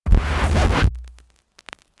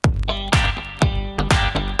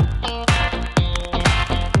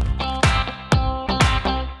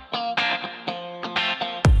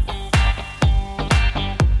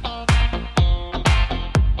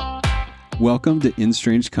Welcome to In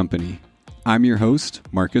Strange Company. I'm your host,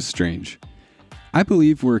 Marcus Strange. I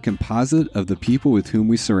believe we're a composite of the people with whom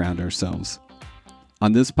we surround ourselves.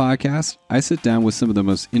 On this podcast, I sit down with some of the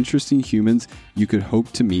most interesting humans you could hope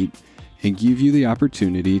to meet and give you the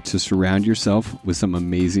opportunity to surround yourself with some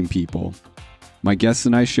amazing people. My guests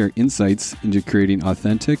and I share insights into creating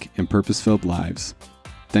authentic and purpose-filled lives.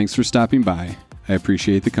 Thanks for stopping by. I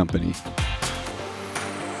appreciate the company.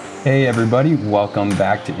 Hey everybody, welcome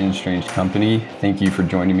back to In Strange Company. Thank you for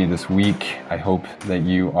joining me this week. I hope that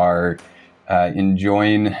you are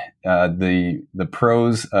enjoying the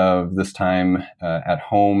pros of this time at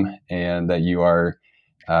home, and that you are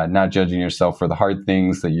not judging yourself for the hard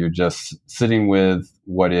things, that you're just sitting with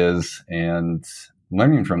what is and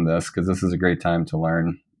learning from this, because this is a great time to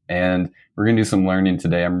learn. And we're going to do some learning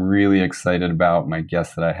today. I'm really excited about my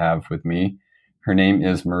guest that I have with me. Her name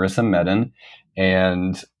is Marissa Medin,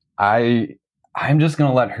 and I'm just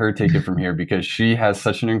going to let her take it from here because she has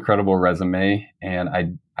such an incredible resume, and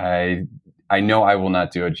I know I will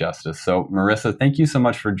not do it justice. So Marissa, thank you so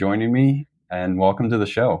much for joining me, and welcome to the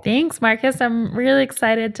show. Thanks, Marcus. I'm really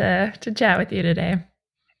excited to chat with you today.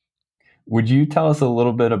 Would you tell us a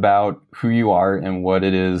little bit about who you are and what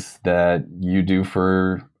it is that you do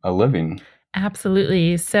for a living?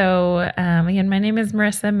 Absolutely. So again, my name is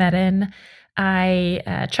Marissa Medin.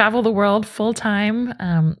 I travel the world full time,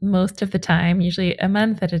 most of the time, usually a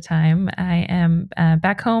month at a time. I am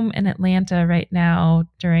back home in Atlanta right now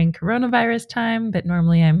during coronavirus time, but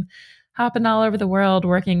normally I'm hopping all over the world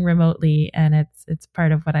working remotely, and it's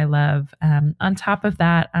part of what I love. On top of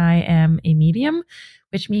that, I am a medium,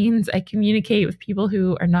 which means I communicate with people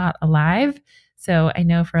who are not alive. So I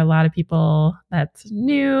know for a lot of people that's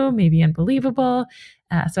new, maybe unbelievable.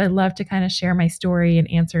 So I love to kind of share my story and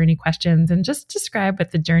answer any questions and just describe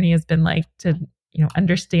what the journey has been like to,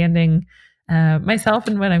 understanding myself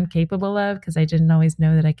and what I'm capable of, because I didn't always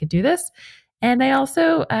know that I could do this. And I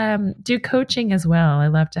also do coaching as well. I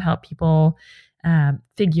love to help people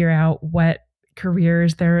figure out what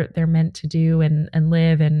careers they're meant to do and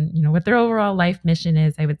live, and what their overall life mission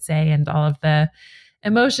is, I would say, and all of the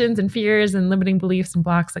emotions and fears and limiting beliefs and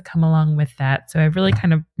blocks that come along with that. So I've really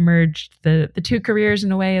kind of merged the two careers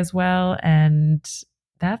in a way as well. And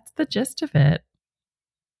that's the gist of it.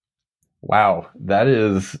 Wow, that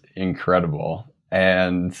is incredible.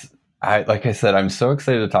 And like I said, I'm so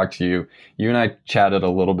excited to talk to you. You and I chatted a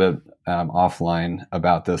little bit offline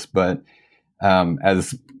about this, but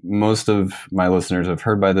as most of my listeners have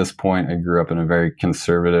heard by this point, I grew up in a very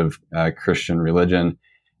conservative Christian religion.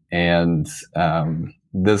 And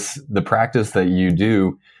the practice that you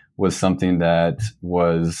do was something that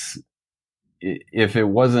was, if it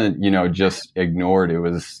wasn't, just ignored, it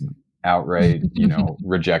was outright,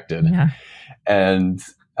 rejected. Yeah. And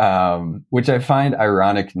which I find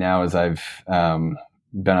ironic now as I've been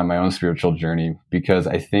on my own spiritual journey, because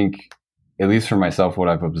I think, at least for myself, what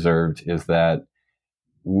I've observed is that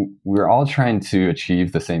we're all trying to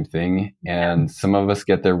achieve the same thing, and some of us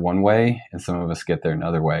get there one way and some of us get there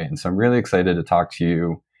another way. And so I'm really excited to talk to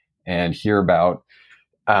you and hear about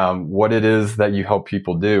what it is that you help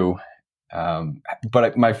people do.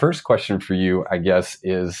 But my first question for you, I guess,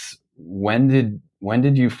 is when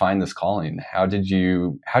did you find this calling? How did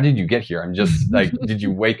you get here? I'm just like, did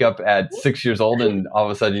you wake up at 6 years old and all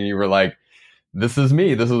of a sudden you were like, this is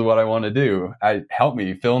me. This is what I want to do. Help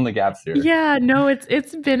me fill in the gaps here. Yeah, no,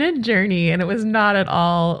 it's been a journey, and it was not at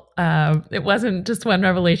all. It wasn't just one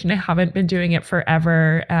revelation. I haven't been doing it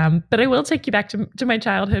forever, but I will take you back to my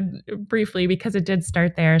childhood briefly, because it did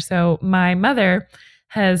start there. So my mother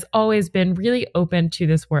has always been really open to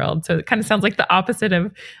this world. So it kind of sounds like the opposite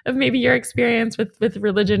of maybe your experience with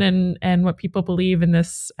religion and what people believe in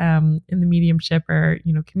this in the mediumship, or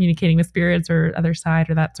communicating with spirits or other side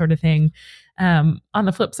or that sort of thing. On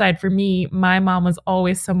the flip side, for me, my mom was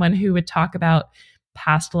always someone who would talk about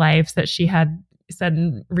past lives that she had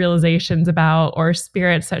sudden realizations about, or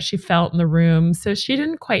spirits that she felt in the room. So she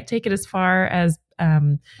didn't quite take it as far as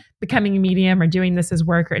becoming a medium or doing this as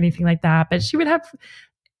work or anything like that. But she would have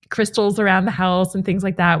crystals around the house and things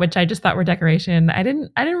like that, which I just thought were decoration. I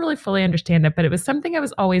didn't really fully understand it, but it was something I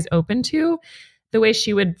was always open to. The way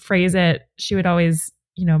she would phrase it, she would always,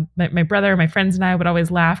 my brother, my friends and I would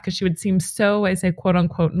always laugh, because she would seem so, I say, quote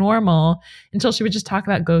unquote, normal, until she would just talk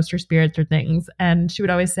about ghosts or spirits or things. And she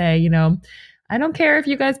would always say, I don't care if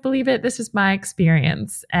you guys believe it. This is my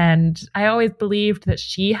experience. And I always believed that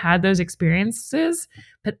she had those experiences,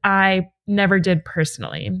 but I never did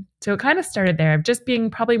personally. So it kind of started there, of just being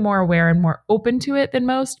probably more aware and more open to it than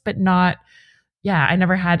most, but not, I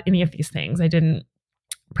never had any of these things. I didn't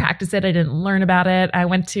practice it. I didn't learn about it. I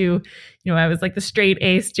went to, I was like the straight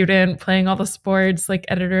A student playing all the sports, like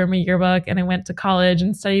editor of my yearbook. And I went to college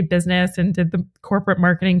and studied business and did the corporate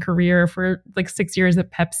marketing career for like 6 years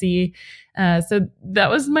at Pepsi. So that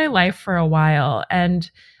was my life for a while. And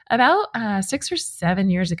about 6 or 7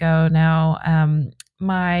 years ago now,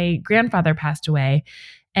 my grandfather passed away.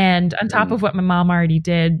 And on top of what my mom already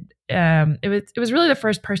did, it was really the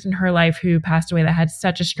first person in her life who passed away that had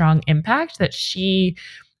such a strong impact that she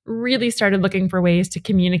really started looking for ways to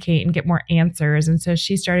communicate and get more answers. And so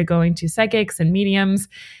she started going to psychics and mediums.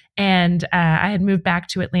 And I had moved back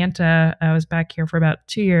to Atlanta. I was back here for about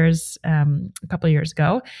 2 years, a couple of years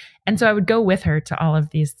ago. And so I would go with her to all of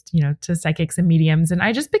these, to psychics and mediums. And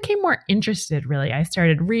I just became more interested, really. I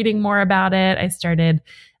started reading more about it. I started,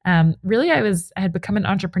 I had become an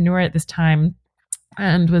entrepreneur at this time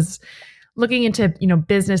and was looking into,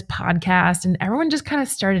 business podcasts, and everyone just kind of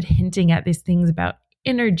started hinting at these things about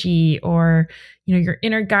energy or, your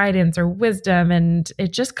inner guidance or wisdom. And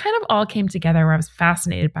it just kind of all came together where I was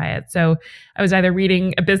fascinated by it. So I was either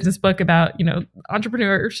reading a business book about,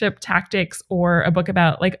 entrepreneurship tactics, or a book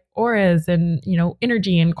about like auras and,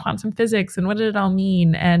 energy and quantum physics and what did it all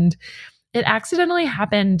mean. And it accidentally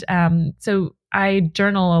happened. So I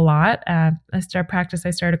journal a lot. I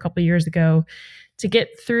started a couple of years ago to get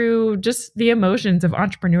through just the emotions of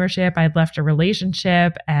entrepreneurship. I'd left a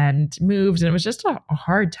relationship and moved, and it was just a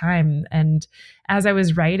hard time. And as I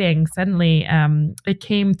was writing, suddenly it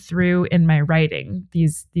came through in my writing,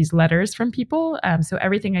 these letters from people. So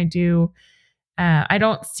everything I do, I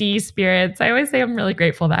don't see spirits. I always say I'm really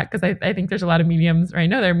grateful for that, because I think there's a lot of mediums, or I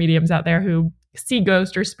know there are mediums out there who see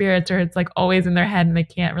ghosts or spirits, or it's like always in their head and they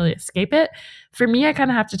can't really escape it. For me, I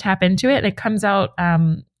kind of have to tap into it, and it comes out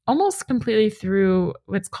almost completely through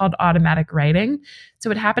what's called automatic writing. So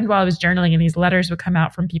it happened while I was journaling, and these letters would come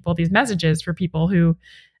out from people, these messages for people who,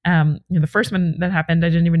 the first one that happened, I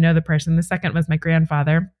didn't even know the person. The second was my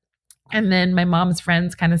grandfather. And then my mom's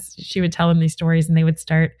friends she would tell them these stories, and they would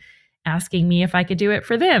start asking me if I could do it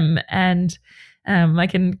for them. And I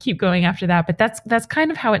can keep going after that, but that's kind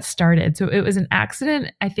of how it started. So it was an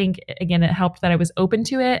accident. I think, again, it helped that I was open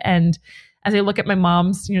to it. And as I look at my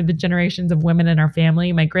mom's, the generations of women in our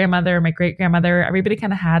family, my grandmother, my great grandmother, everybody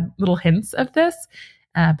kind of had little hints of this,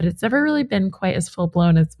 but it's never really been quite as full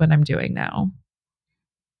blown as what I'm doing now.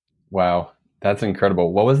 Wow, that's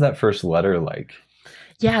incredible. What was that first letter like?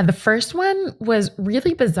 Yeah, the first one was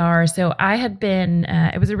really bizarre. So I had been,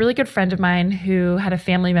 it was a really good friend of mine who had a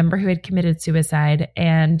family member who had committed suicide.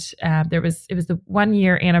 And it was the 1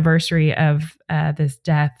 year anniversary of this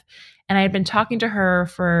death. And I had been talking to her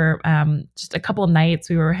for just a couple of nights.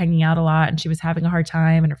 We were hanging out a lot, and she was having a hard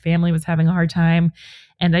time, and her family was having a hard time.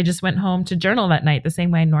 And I just went home to journal that night the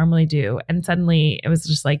same way I normally do. And suddenly it was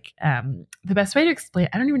just like, the best way to explain,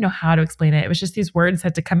 I don't even know how to explain it. It was just these words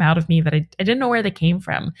had to come out of me that I didn't know where they came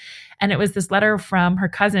from. And it was this letter from her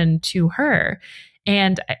cousin to her.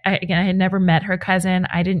 And I had never met her cousin.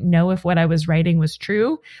 I didn't know if what I was writing was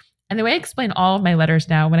true. And the way I explain all of my letters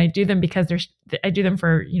now, when I do them, because I do them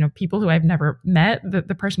for, people who I've never met,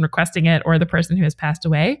 the person requesting it or the person who has passed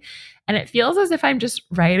away. And it feels as if I'm just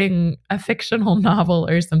writing a fictional novel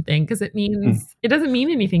or something, because it doesn't mean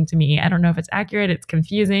anything to me. I don't know if it's accurate. It's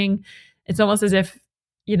confusing. It's almost as if,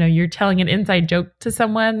 you're telling an inside joke to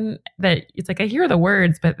someone that it's like, I hear the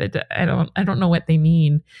words, but I don't know what they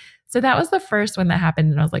mean. So that was the first one that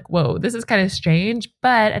happened. And I was like, whoa, this is kind of strange.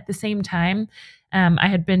 But at the same time, I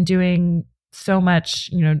had been doing so much,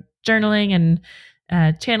 journaling and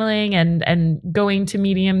channeling and going to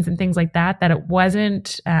mediums and things like that it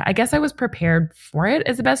wasn't, I guess I was prepared for it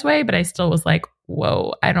is the best way, but I still was like,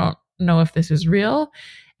 whoa, I don't know if this is real.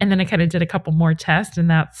 And then I kind of did a couple more tests, and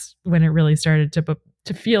that's when it really started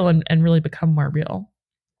to feel and really become more real.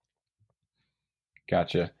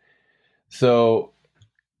 Gotcha. So,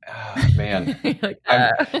 man,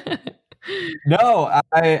 no,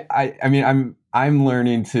 I mean, I'm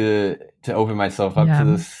learning to open myself up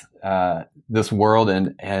to this world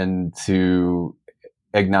and to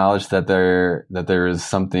acknowledge that there is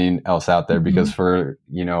something else out there, because for,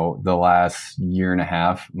 the last year and a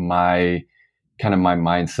half, my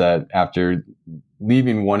mindset after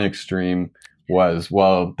leaving one extreme was,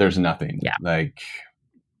 well, there's nothing. Yeah. Like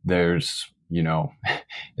there's,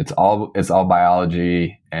 it's all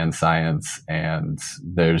biology and science, and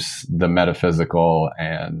there's the metaphysical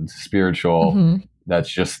and spiritual.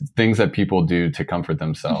 That's just things that people do to comfort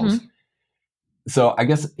themselves. So I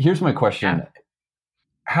guess here's my question. Yeah.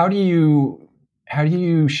 How do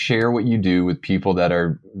you share what you do with people that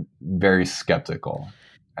are very skeptical?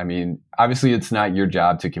 I mean, obviously it's not your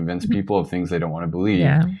job to convince people of things they don't want to believe,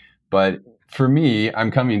 but for me,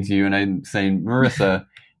 I'm coming to you and I'm saying, Marissa,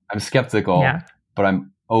 I'm skeptical, Yeah. but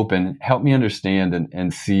I'm open. Help me understand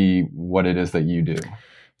and see what it is that you do.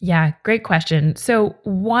 Yeah, great question. So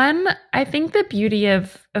one, I think the beauty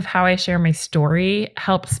of how I share my story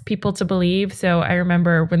helps people to believe. So I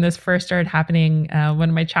remember when this first started happening, one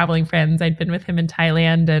of my traveling friends, I'd been with him in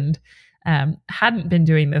Thailand and hadn't been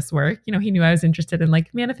doing this work. You know, he knew I was interested in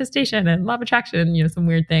like manifestation and law of attraction, you know, some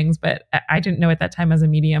weird things, but I didn't know at that time as a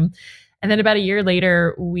medium. And then about a year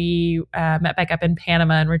later, we met back up in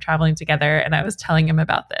Panama and we're traveling together. And I was telling him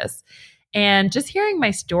about this. And just hearing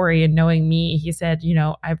my story and knowing me, he said, you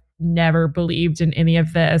know, I've never believed in any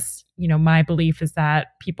of this. You know, my belief is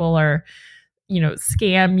that people are, you know,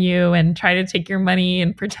 scam you and try to take your money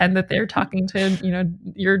and pretend that they're talking to, you know,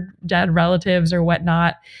 your dead relatives or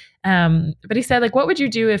whatnot. But he said, like, what would you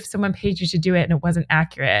do if someone paid you to do it and it wasn't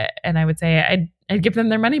accurate? And I would say I'd give them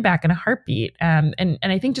their money back in a heartbeat. And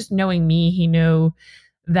I think just knowing me, he knew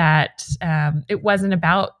that it wasn't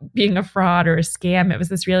about being a fraud or a scam. It was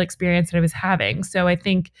this real experience that I was having. So I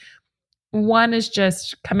think one is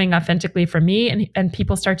just coming authentically from me, and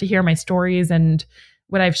people start to hear my stories and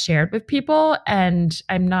what I've shared with people. And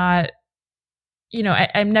I'm not, you know,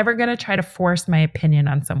 I'm never going to try to force my opinion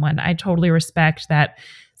on someone. I totally respect that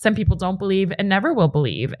some people don't believe and never will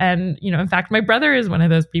believe. And, you know, in fact, my brother is one of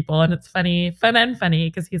those people. And it's fun and funny,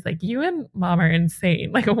 because he's like, you and mom are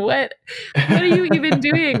insane. Like, what are you even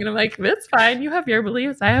doing? And I'm like, that's fine. You have your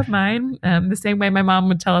beliefs. I have mine. The same way my mom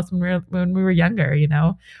would tell us when we were younger, you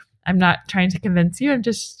know, I'm not trying to convince you. I'm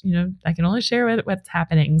just, you know, I can only share what's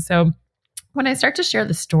happening. So when I start to share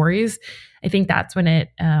the stories, I think that's when it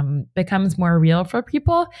becomes more real for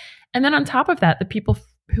people. And then on top of that, the people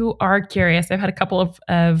who are curious, I've had a couple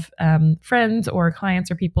of friends or clients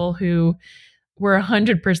or people who were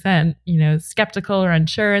 100%, you know, skeptical or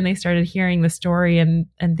unsure, and they started hearing the story and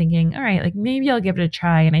thinking, all right, like maybe I'll give it a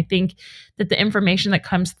try. And I think that the information that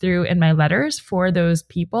comes through in my letters for those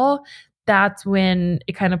people, that's when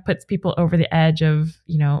it kind of puts people over the edge of,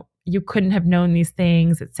 you know, you couldn't have known these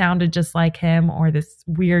things. It sounded just like him, or this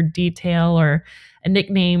weird detail or a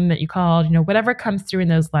nickname that you called, you know, whatever comes through in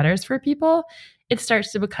those letters for people, it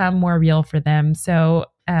starts to become more real for them. So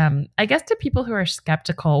I guess to people who are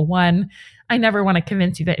skeptical, one, I never want to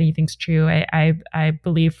convince you that anything's true. I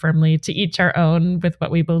believe firmly to each our own with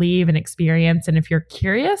what we believe and experience. And if you're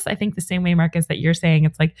curious, I think the same way, Marcus, that you're saying,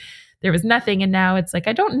 it's like there was nothing. And now it's like,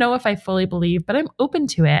 I don't know if I fully believe, but I'm open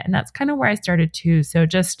to it. And that's kind of where I started too. So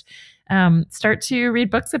just start to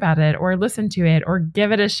read books about it or listen to it or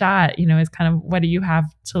give it a shot, you know, is kind of what do you have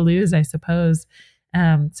to lose, I suppose.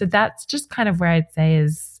 So that's just kind of where I'd say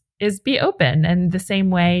is be open. And the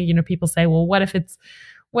same way, you know, people say, well, what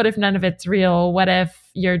if none of it's real? What if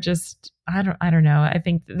you're just, I don't know. I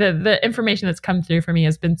think the information that's come through for me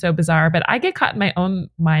has been so bizarre, but I get caught in my own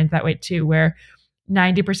mind that way too, where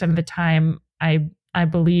 90% of the time I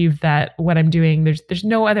believe that what I'm doing, there's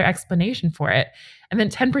no other explanation for it. And then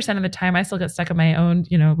 10% of the time I still get stuck in my own,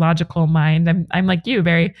 you know, logical mind. I'm like you,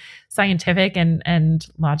 very scientific and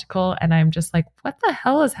logical. And I'm just like, what the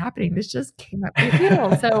hell is happening? This just came up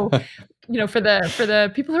real. So, you know, for the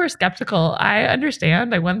people who are skeptical, I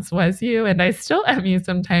understand. I once was you and I still am you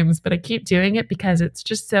sometimes, but I keep doing it because it's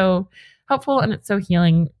just so helpful and it's so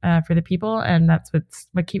healing for the people. And that's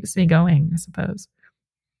what keeps me going, I suppose.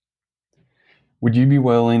 Would you be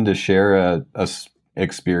willing to share a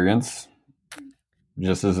experience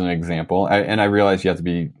just as an example? And I realize you have to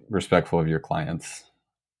be respectful of your clients.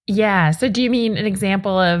 Yeah. So do you mean an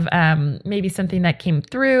example of maybe something that came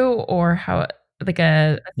through, or how, like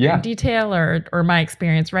a detail, or my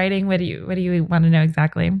experience writing? What do you want to know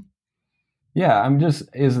exactly? Yeah,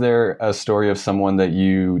 is there a story of someone that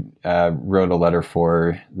you wrote a letter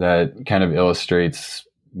for that kind of illustrates,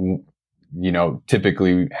 you know,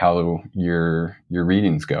 typically how your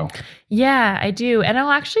readings go? Yeah, I do. And I'll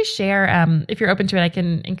actually share, if you're open to it, I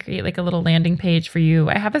can create like a little landing page for you.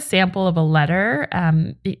 I have a sample of a letter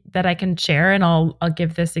that I can share, and I'll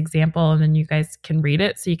give this example, and then you guys can read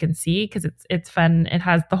it so you can see, because it's fun. It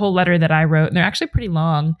has the whole letter that I wrote, and they're actually pretty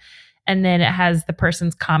long. And then it has the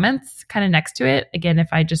person's comments kind of next to it. Again, if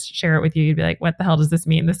I just share it with you, you'd be like, what the hell does this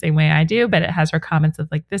mean? The same way I do. But it has her comments of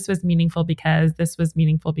like, this was meaningful because, this was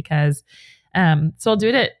meaningful because. So I'll do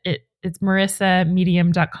it it's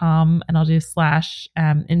marissamedium.com, and I'll do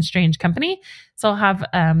 / in strange company. So I'll have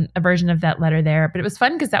a version of that letter there. But it was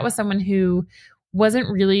fun because that was someone who wasn't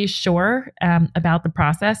really sure about the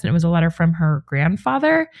process. And it was a letter from her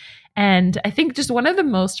grandfather. And I think just one of the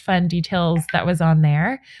most fun details that was on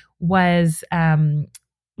there was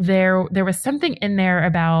there was something in there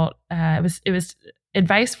about it was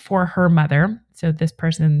advice for her mother. So this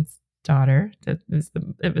person's daughter. The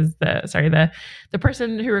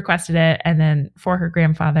person who requested it, and then for her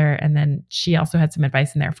grandfather, and then she also had some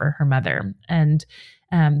advice in there for her mother. And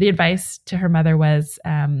the advice to her mother was,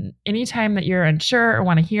 anytime that you're unsure or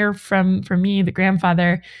want to hear from me, the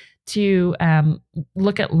grandfather, to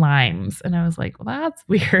look at limes. And I was like, well, that's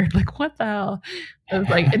weird. Like, what the hell? I was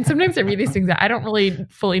like, and sometimes I read these things that I don't really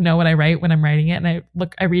fully know what I write when I'm writing it. And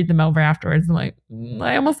I read them over afterwards. And I'm like,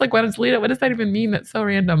 I almost like want to delete it. What does that even mean? That's so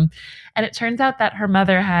random. And it turns out that her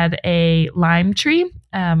mother had a lime tree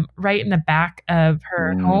right in the back of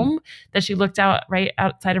her home that she looked out right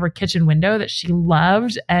outside of her kitchen window that she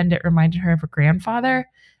loved. And it reminded her of her grandfather,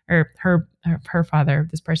 or her father,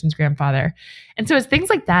 this person's grandfather. And so it's things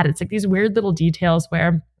like that. It's like these weird little details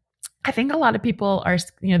where I think a lot of people are,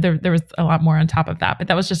 there was a lot more on top of that, but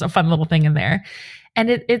that was just a fun little thing in there. And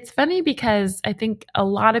it's funny because I think a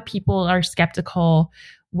lot of people are skeptical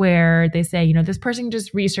where they say, this person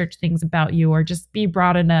just research things about you, or just be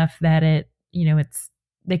broad enough that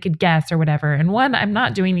they could guess or whatever. And one, I'm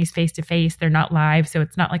not doing these face to face. They're not live. So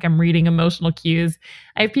it's not like I'm reading emotional cues.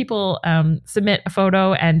 I have people submit a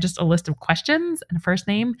photo and just a list of questions and a first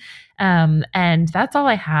name. And that's all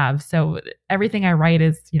I have. So everything I write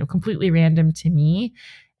is, completely random to me.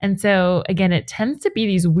 And so again, it tends to be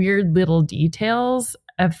these weird little details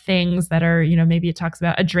of things that are, maybe it talks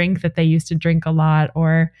about a drink that they used to drink a lot,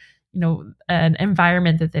 or an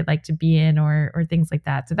environment that they'd like to be in, or things like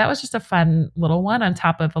that. So that was just a fun little one on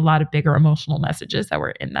top of a lot of bigger emotional messages that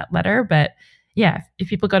were in that letter. But yeah, if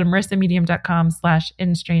people go to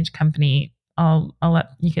marissamedium.com/instrangecompany,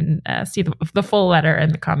 you can see the full letter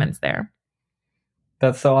and the comments there.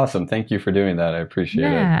 That's so awesome. Thank you for doing that. I appreciate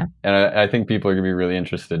it. And I think people are going to be really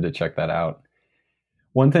interested to check that out.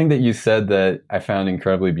 One thing that you said that I found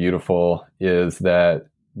incredibly beautiful is that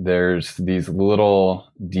there's these little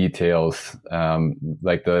details,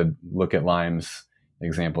 like the look at limes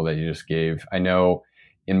example that you just gave. I know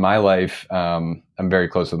in my life, I'm very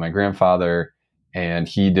close with my grandfather, and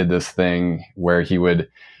he did this thing where he would,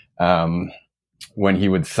 when he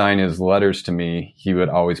would sign his letters to me, he would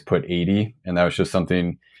always put 80. And that was just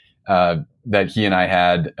something that he and I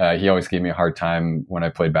had. He always gave me a hard time when I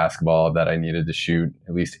played basketball that I needed to shoot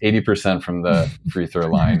at least 80% from the free throw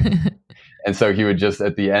line. And so he would just,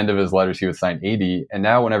 at the end of his letters, he would sign 80. And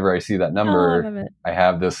now whenever I see that number, I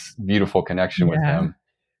have this beautiful connection with him.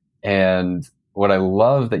 And what I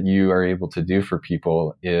love that you are able to do for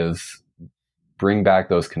people is bring back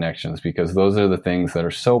those connections, because those are the things that are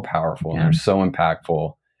so powerful and they're so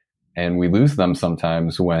impactful. And we lose them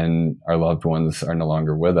sometimes when our loved ones are no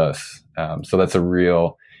longer with us. So that's a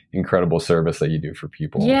real incredible service that you do for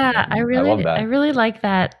people. Yeah, I love that. I really like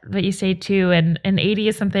that what you say too. And 80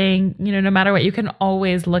 is something, no matter what, you can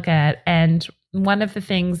always look at. And one of the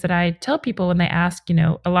things that I tell people when they ask,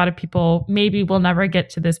 a lot of people maybe will never get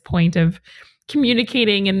to this point of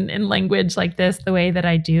communicating in language like this the way that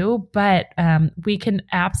I do, but we can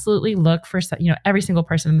absolutely look for, every single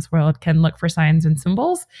person in this world can look for signs and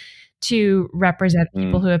symbols to represent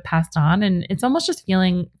people who have passed on. And it's almost just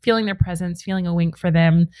feeling their presence, feeling a wink for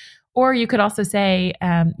them. Or you could also say,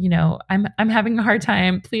 I'm having a hard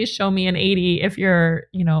time. Please show me an 80 if you're,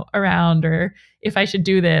 around, or if I should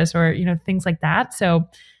do this, or, things like that. So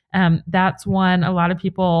that's one. A lot of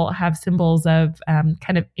people have symbols of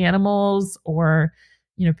kind of animals, or,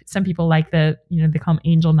 some people like they call them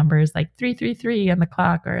angel numbers, like 333 on the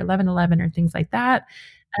clock, or 1111, or things like that.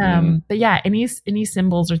 But yeah, any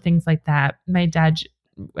symbols or things like that. My dad,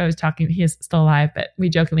 I was talking, he is still alive, but we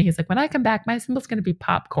jokingly, he's like, when I come back, my symbol's going to be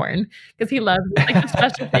popcorn, because he loves a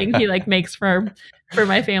special thing he makes for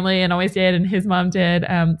my family, and always did, and his mom did.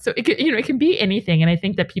 So it could, it can be anything. And I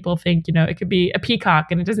think that people think, it could be a peacock,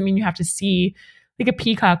 and it doesn't mean you have to see a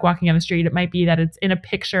peacock walking on the street. It might be that it's in a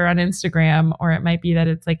picture on Instagram, or it might be that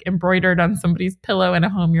it's embroidered on somebody's pillow in a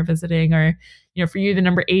home you're visiting, or, for you, the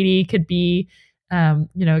number 80 could be,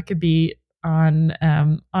 it could be on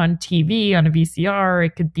TV, on a VCR.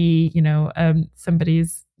 It could be,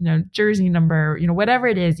 somebody's, jersey number, whatever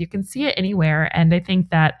it is, you can see it anywhere. And I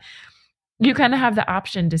think that you kind of have the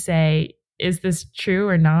option to say, is this true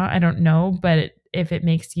or not? I don't know. But if it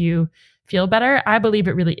makes you feel better, I believe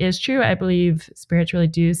it really is true. I believe spirits really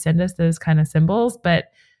do send us those kind of symbols. But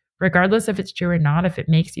regardless if it's true or not, if it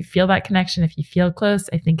makes you feel that connection, if you feel close,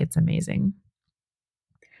 I think it's amazing.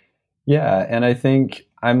 Yeah. And I think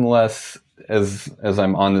I'm less, as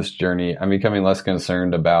I'm on this journey, I'm becoming less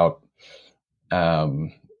concerned about,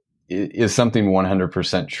 is something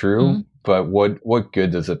 100% true, but what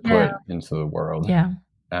good does it put into the world? Yeah.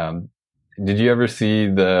 Did you ever see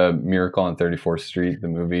the Miracle on 34th Street, the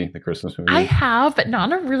movie, the Christmas movie? I have, but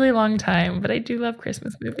not in a really long time. But I do love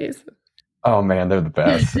Christmas movies. Oh man, they're the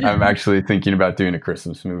best. I'm actually thinking about doing a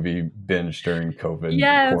Christmas movie binge during COVID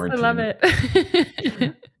Yes, quarantine. I love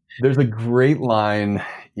it. There's a great line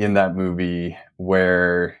in that movie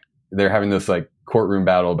where they're having this like courtroom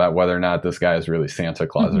battle about whether or not this guy is really Santa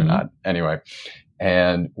Claus or not. Anyway,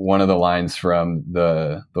 and one of the lines from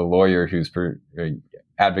the lawyer who's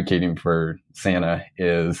advocating for Santa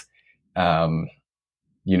is,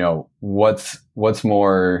 you know, what's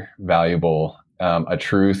more valuable, a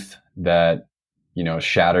truth that, you know,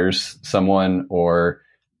 shatters someone, or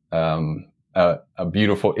a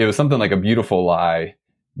beautiful, it was something like a beautiful lie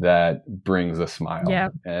that brings a smile. Yeah.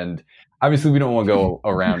 And obviously we don't want to go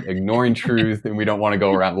around ignoring truth, and we don't want to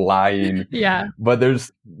go around lying. Yeah. But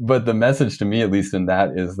the message to me, at least in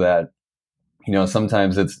that, is that, you know,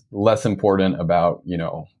 sometimes it's less important about, you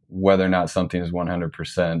know, whether or not something is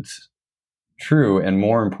 100% true, and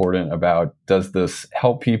more important about, does this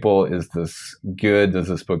help people? Is this good? Does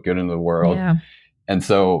this put good into the world? Yeah. And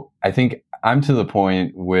so I think I'm to the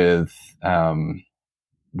point with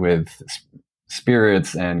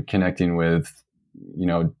spirits and connecting with, you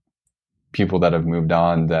know, people that have moved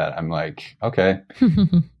on, that I'm like, okay,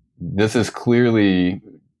 this is clearly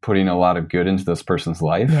putting a lot of good into this person's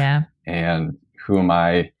life. Yeah. And who am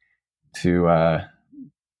I to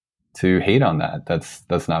hate on that?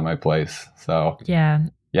 That's not my place. So yeah,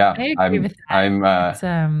 I agree with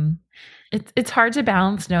that. It's hard to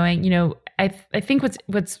balance, knowing, you know, I think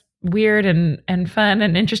what's weird and fun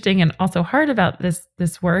and interesting and also hard about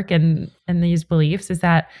this work and these beliefs is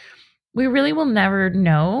that we really will never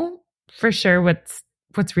know for sure what's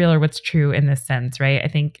real or what's true in this sense, right? I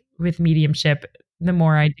think with mediumship, the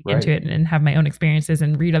more I dig into it and have my own experiences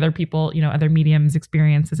and read other people, you know, other mediums'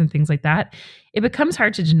 experiences and things like that, it becomes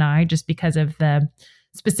hard to deny just because of the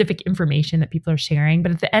specific information that people are sharing.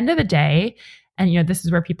 But at the end of the day, and, you know, this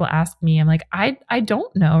is where people ask me, I'm like, I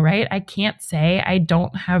don't know, right? I can't say, I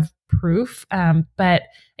don't have proof, but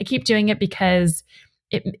I keep doing it because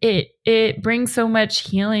it brings so much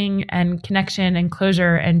healing and connection and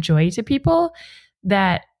closure and joy to people,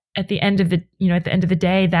 that at the end of the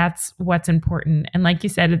day, that's what's important. And like you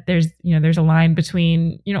said, there's a line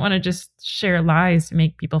between, you don't want to just share lies to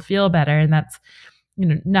make people feel better. And that's, you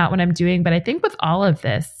know, not what I'm doing. But I think with all of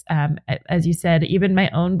this, as you said, even my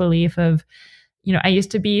own belief of, you know, I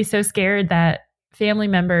used to be so scared that family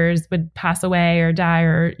members would pass away or die,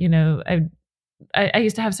 or, you know, I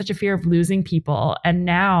used to have such a fear of losing people. And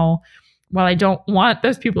now, while I don't want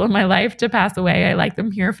those people in my life to pass away, I like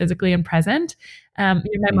them here physically and present. My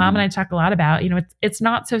mom and I talk a lot about, you know, it's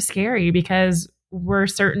not so scary because we're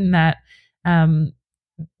certain that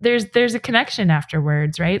there's a connection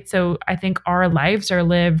afterwards, right? So I think our lives are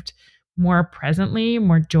lived more presently,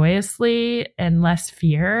 more joyously, and less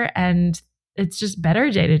fear. And it's just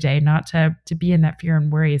better day to day not to be in that fear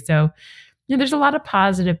and worry. So, you know, there's a lot of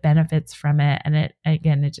positive benefits from it. And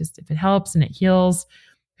it just, if it helps and it heals,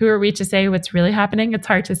 who are we to say what's really happening? It's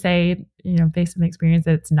hard to say, you know, based on the experience,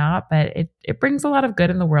 that it's not, but it brings a lot of good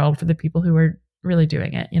in the world for the people who are really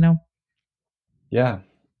doing it, you know? Yeah.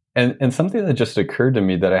 And something that just occurred to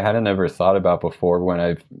me that I hadn't ever thought about before when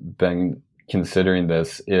I've been considering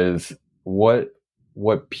this is what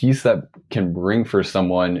peace that can bring for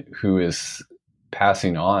someone who is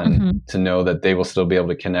passing on, to know that they will still be able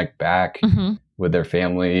to connect back with their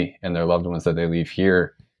family and their loved ones that they leave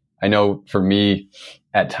here. I know for me,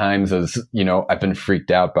 at times, as you know, I've been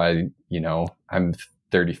freaked out by, you know, I'm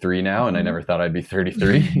 33 now, and I never thought I'd be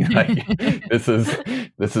 33. Like this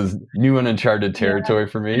is new and uncharted territory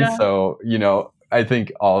for me. Yeah. So, you know, I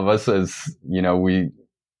think all of us, as you know,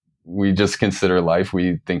 we just consider life.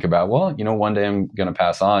 We think about, well, you know, one day I'm going to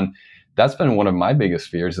pass on. That's been one of my biggest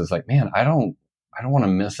fears, is like, man, I don't want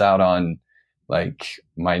to miss out on like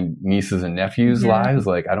my nieces and nephews' lives.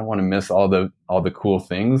 Like, I don't want to miss all the cool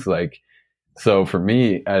things. Like, so for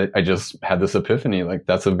me, I just had this epiphany. Like,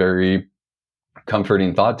 that's a very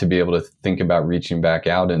comforting thought, to be able to think about reaching back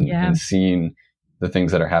out and seeing the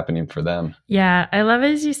things that are happening for them. Yeah, I love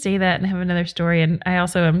it as you say that, and have another story. And I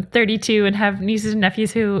also am 32 and have nieces and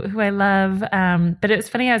nephews who I love. But it was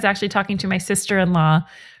funny, I was actually talking to my sister-in-law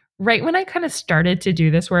right when I kind of started to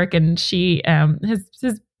do this work, and she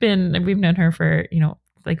has been, we've known her for, you know,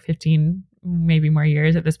 like 15, maybe more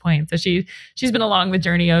years at this point. So she's been along the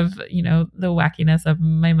journey of, you know, the wackiness of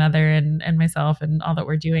my mother and myself and all that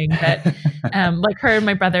we're doing. But like her and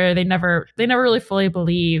my brother, they never really fully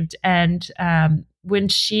believed. And when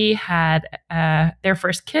she had their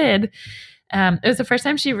first kid, It was the first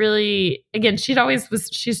time she really, again,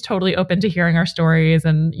 she's totally open to hearing our stories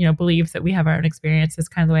and, believes that we have our own experiences,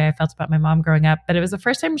 kind of the way I felt about my mom growing up. But it was the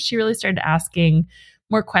first time she really started asking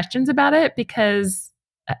more questions about it, because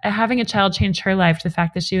having a child changed her life to the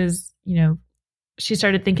fact that she was, she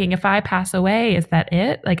started thinking, if I pass away, is that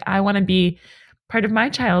it? Like, I want to be part of my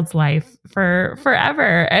child's life for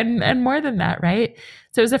forever and more than that, right?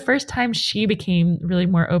 So it was the first time she became really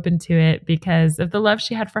more open to it because of the love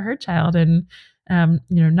she had for her child and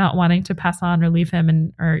not wanting to pass on or leave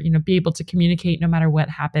him or be able to communicate no matter what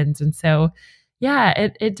happens. And so yeah,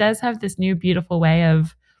 it does have this new beautiful way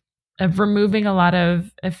of removing a lot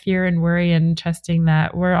of fear and worry and trusting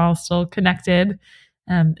that we're all still connected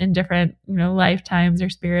in different lifetimes or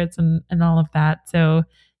spirits and all of that. So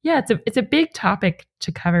yeah, it's a big topic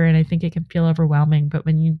to cover, and I think it can feel overwhelming. But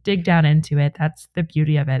when you dig down into it, that's the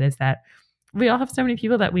beauty of it, is that we all have so many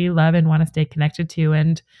people that we love and want to stay connected to.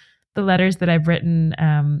 And the letters that I've written,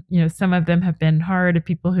 some of them have been hard to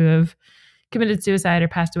people who have committed suicide or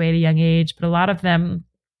passed away at a young age. But a lot of them,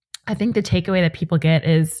 I think the takeaway that people get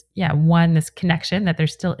is, one, this connection, that there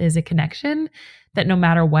still is a connection, that no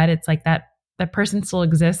matter what, it's like that person still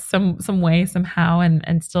exists some way, somehow,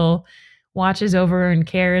 and still watches over and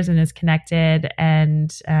cares and is connected. And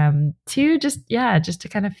two, just to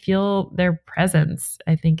kind of feel their presence,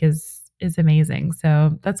 I think is amazing.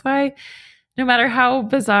 So that's why no matter how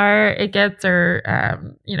bizarre it gets, or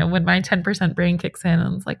when my 10% brain kicks in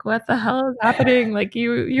and it's like, what the hell is happening? Like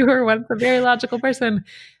you were once a very logical person.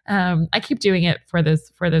 I keep doing it for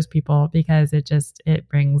those people because it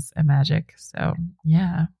brings a magic. So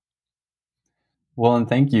yeah. Well, and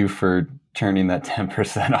thank you for turning that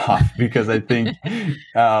 10% off, because I think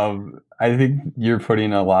you're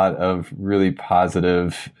putting a lot of really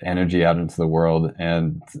positive energy out into the world,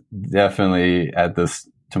 and definitely at this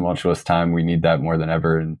tumultuous time, we need that more than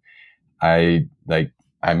ever. And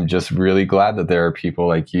I'm just really glad that there are people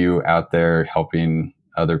like you out there helping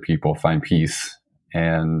other people find peace.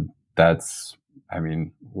 And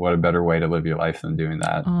what a better way to live your life than doing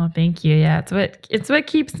that. Oh, thank you. Yeah. It's what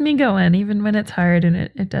keeps me going, even when it's hard, and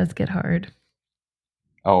it does get hard.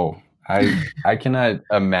 Oh, I cannot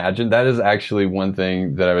imagine. That is actually one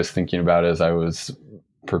thing that I was thinking about as I was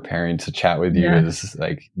preparing to chat with you, is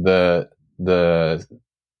like the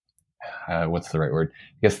what's the right word?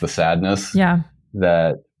 I guess the sadness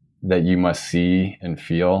that you must see and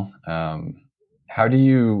feel. How do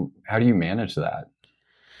you manage that?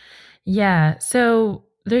 Yeah. So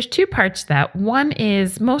there's two parts to that. One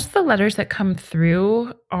is most of the letters that come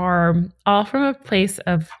through are all from a place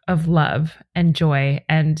of love and joy,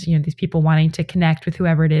 and these people wanting to connect with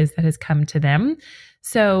whoever it is that has come to them.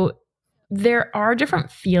 So there are different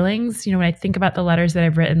feelings. When I think about the letters that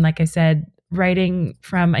I've written, like I said, writing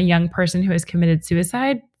from a young person who has committed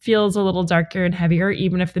suicide feels a little darker and heavier,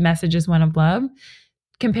 even if the message is one of love,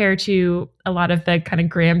 compared to a lot of the kind of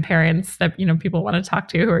grandparents that, people want to talk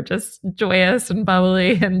to, who are just joyous and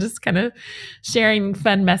bubbly and just kind of sharing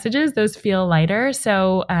fun messages. Those feel lighter.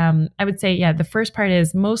 So I would say, the first part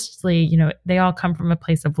is mostly, they all come from a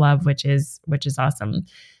place of love, which is awesome.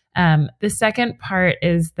 The second part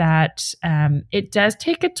is that it does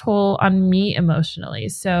take a toll on me emotionally.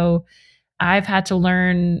 So I've had to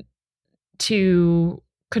learn to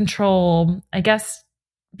control, I guess,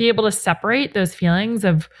 be able to separate those feelings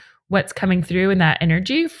of what's coming through in that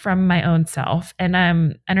energy from my own self. And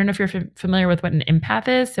I don't know if you're familiar with what an empath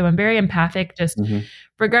is. So I'm very empathic, just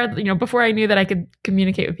before I knew that I could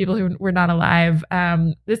communicate with people who were not alive.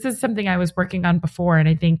 This is something I was working on before. And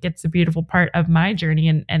I think it's a beautiful part of my journey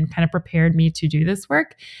and kind of prepared me to do this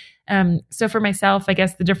work. So for myself, I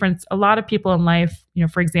guess the difference, a lot of people in life,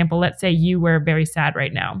 for example, let's say you were very sad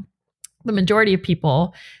right now. The majority of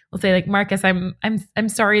people will say, like, Marcus, I'm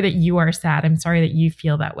sorry that you are sad. I'm sorry that you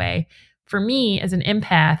feel that way. For me, as an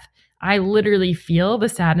empath, I literally feel the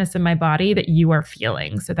sadness in my body that you are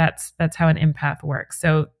feeling. So that's how an empath works.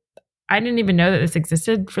 So I didn't even know that this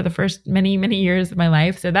existed for the first many, many years of my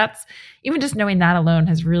life. So that's, even just knowing that alone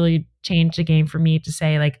has really changed the game for me to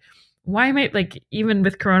say, like, why am I, like, even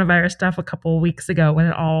with coronavirus stuff a couple of weeks ago, when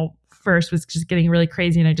it all first was just getting really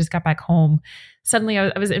crazy and I just got back home, suddenly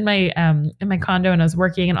I was in my condo and I was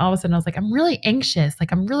working, and all of a sudden I was like, I'm really anxious.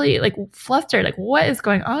 Like, I'm really like flustered. Like, what is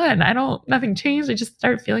going on? Nothing changed. I just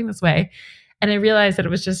started feeling this way. And I realized that it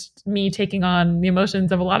was just me taking on the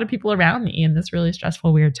emotions of a lot of people around me in this really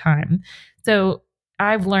stressful, weird time. So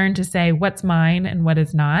I've learned to say what's mine and what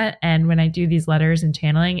is not. And when I do these letters and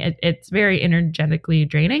channeling, it's very energetically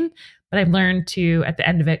draining, but I've learned to, at the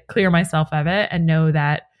end of it, clear myself of it and know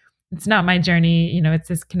that it's not my journey. It's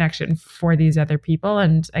this connection for these other people,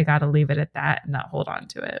 and I got to leave it at that and not hold on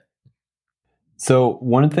to it. So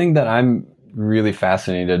one thing that I'm really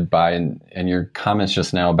fascinated by, and your comments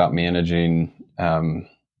just now about managing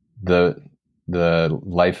the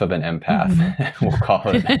life of an empath, we'll call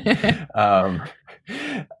it.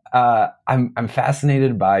 I'm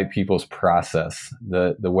fascinated by people's process,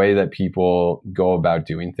 the way that people go about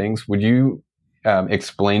doing things. Would you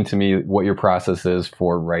explain to me what your process is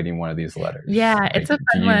for writing one of these letters? Yeah, it's a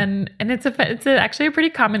fun one, and it's actually a pretty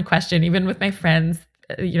common question, even with my friends.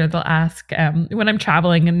 They'll ask when I'm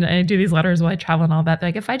traveling and I do these letters while I travel and all that. They're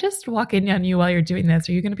like, if I just walk in on you while you're doing this,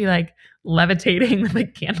 are you going to be like levitating with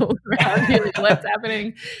like candles around you? Like, what's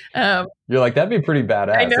happening? You're like, that'd be pretty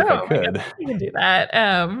badass. I know, if I could. You can do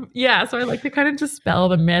that. Yeah, so I like to kind of dispel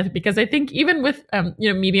the myth, because I think even with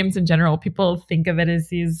mediums in general, people think of it as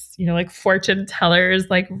these like fortune tellers,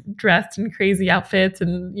 like dressed in crazy outfits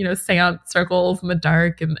and seance circles in the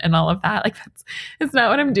dark and all of that. Like it's not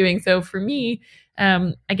what I'm doing. So for me,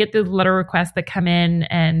 I get the letter requests that come in,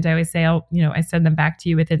 and I always say, I send them back to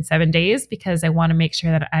you within 7 days, because I want to make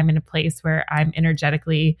sure that I'm in a place where I'm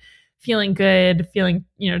energetically feeling good, feeling,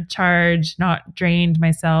 charged, not drained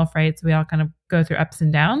myself, right? So we all kind of go through ups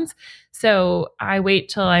and downs. So I wait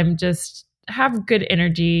till I'm just have good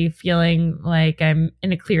energy, feeling like I'm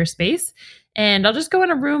in a clear space. And I'll just go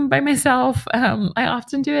in a room by myself. I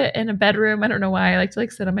often do it in a bedroom. I don't know why. I like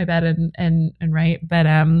to sit on my bed and write. But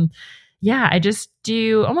yeah, I just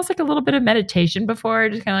do almost like a little bit of meditation before,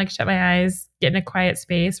 just kind of shut my eyes, get in a quiet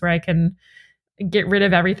space where I can get rid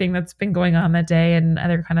of everything that's been going on that day and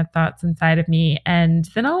other kind of thoughts inside of me. And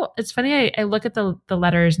then it's funny, I look at the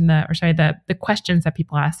letters and the questions that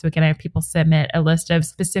people ask. So again, I have people submit a list of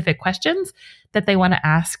specific questions that they want to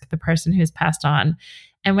ask the person who's passed on.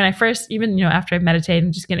 And when I first, even, after I meditate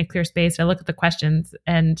and just get in a clear space, I look at the questions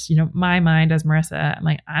and, my mind as Marissa, I'm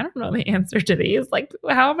like, I don't know the answer to these. Like,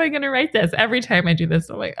 how am I going to write this? Every time I do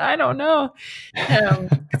this, I'm like, I don't know.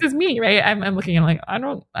 Because it's me, right? I'm looking and I'm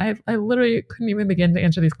like, I literally couldn't even begin to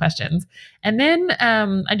answer these questions. And then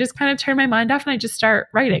I just kind of turn my mind off and I just start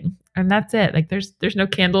writing. And that's it. Like there's no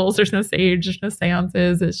candles, there's no sage, there's no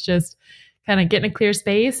seances. It's just kind of get in a clear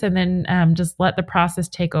space and then just let the process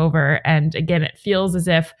take over. And again, it feels as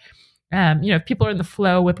if, if people are in the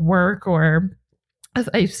flow with work, or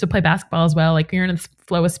I used to play basketball as well, like you're in the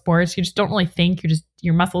flow of sports, you just don't really think,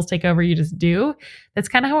 your muscles take over, you just do. That's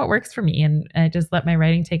kind of how it works for me. And I just let my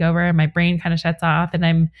writing take over and my brain kind of shuts off, and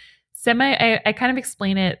I kind of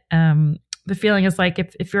explain it. The feeling is like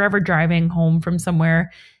if you're ever driving home from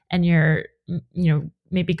somewhere and you're,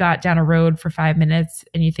 maybe got down a road for 5 minutes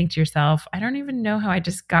and you think to yourself, I don't even know how I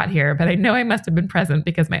just got here, but I know I must have been present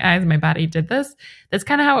because my eyes and my body did this. That's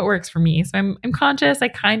kind of how it works for me. So I'm conscious. I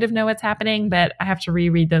kind of know what's happening, but I have to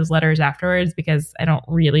reread those letters afterwards because I don't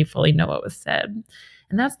really fully know what was said.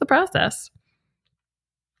 And that's the process.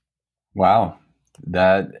 Wow.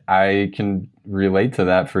 That I can relate to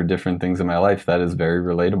that for different things in my life. That is very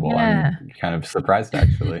relatable. Yeah. I'm kind of surprised,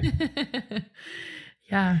 actually.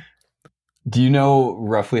 Yeah. Do you know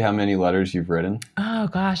roughly how many letters you've written? Oh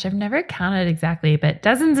gosh, I've never counted exactly, but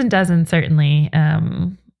dozens and dozens certainly.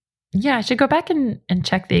 Yeah, I should go back and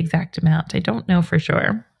check the exact amount. I don't know for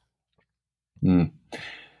sure.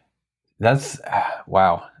 That's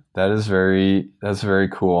wow. That's very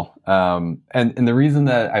cool. And the reason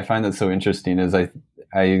that I find that so interesting is I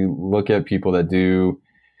look at people that do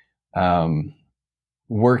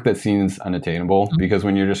work that seems unattainable, because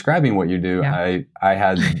when you're describing what you do, yeah. I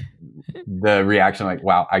had the reaction like,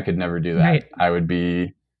 wow, I could never do that. Right. I would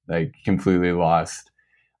be like completely lost.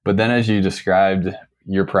 But then as you described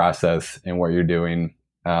your process and what you're doing,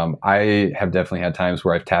 I have definitely had times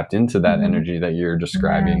where I've tapped into that energy that you're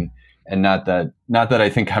describing. Yeah. And not that I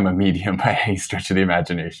think I'm a medium by any stretch of the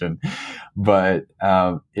imagination, but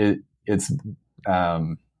it's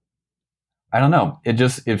I don't know.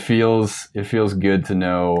 It feels good to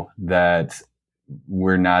know that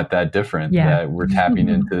we're not that different, that we're tapping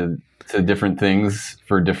into different things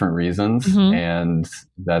for different reasons, and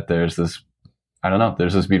that there's this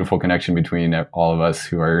beautiful connection between all of us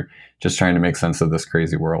who are just trying to make sense of this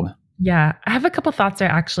crazy world. Yeah. I have a couple thoughts there,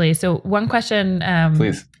 actually. So one question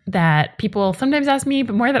Please. That people sometimes ask me,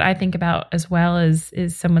 but more that I think about as well is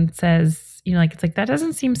someone says, it's like, that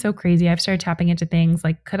doesn't seem so crazy. I've started tapping into things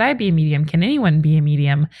like, could I be a medium? Can anyone be a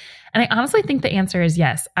medium? And I honestly think the answer is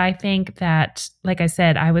yes. I think that, like I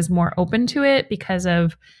said, I was more open to it because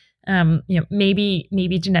of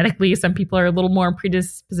Maybe genetically, some people are a little more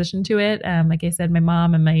predispositioned to it. Like I said, my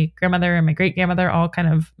mom and my grandmother and my great grandmother all kind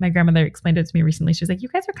of, my grandmother explained it to me recently. She was like, you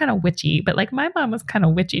guys are kind of witchy, but like my mom was kind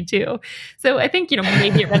of witchy too. So I think,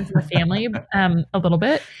 maybe it runs in the family a little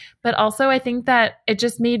bit, but also I think that it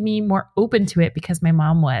just made me more open to it because my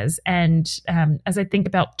mom was. And as I think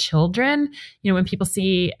about children, when people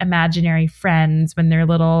see imaginary friends when they're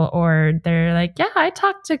little, or they're like, yeah, I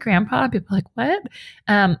talked to grandpa, people are like, what?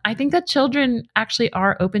 I think that children actually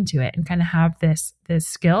are open to it and kind of have this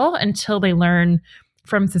skill until they learn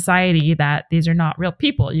from society that these are not real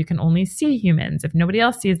people. You can only see humans. If nobody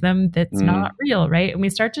else sees them, that's not real, right? And we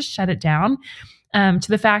start to shut it down to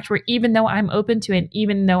the fact where even though I'm open to it,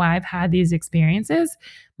 even though I've had these experiences,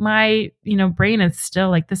 my brain is still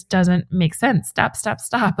like, this doesn't make sense. Stop.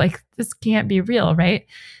 Like, this can't be real, right?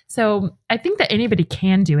 So I think that anybody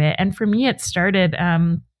can do it. And for me, it started.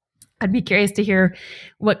 I'd be curious to hear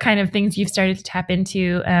what kind of things you've started to tap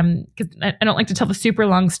into. Because I don't like to tell the super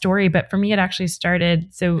long story, but for me, it actually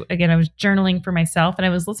started. So again, I was journaling for myself, and I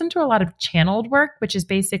was listening to a lot of channeled work, which is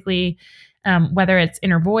basically whether it's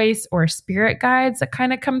inner voice or spirit guides that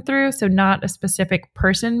kind of come through. So not a specific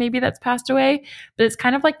person maybe that's passed away, but it's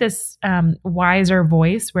kind of like this wiser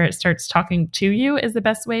voice where it starts talking to you is the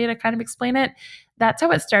best way to kind of explain it. That's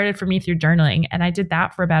how it started for me through journaling. And I did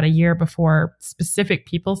that for about a year before specific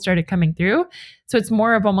people started coming through. So it's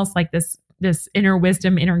more of almost like this inner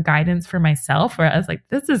wisdom, inner guidance for myself, where I was like,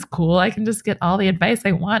 this is cool. I can just get all the advice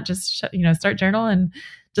I want. Just, start journal and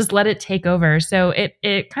just let it take over. So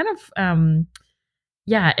it kind of,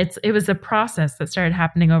 it was a process that started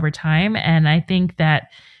happening over time. And I think that,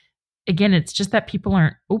 again, it's just that people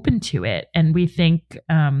aren't open to it. And we think,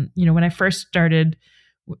 when I first started,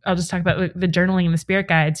 I'll just talk about the journaling and the spirit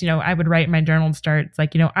guides. I would write in my journal to start. It's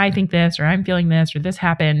like, I think this, or I'm feeling this, or this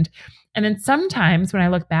happened. And then sometimes when I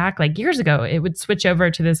look back, like years ago, it would switch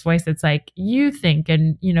over to this voice that's like, you think,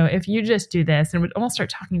 and, if you just do this, and it would almost start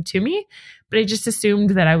talking to me, but I just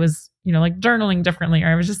assumed that I was, like journaling differently, or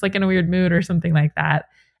I was just like in a weird mood or something like that.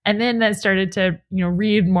 And then I started to,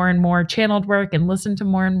 read more and more channeled work and listen to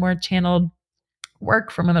more and more channeled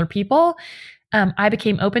work from other people. I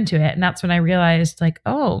became open to it. And that's when I realized, like,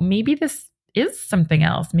 oh, maybe this is something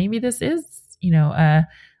else. Maybe this is,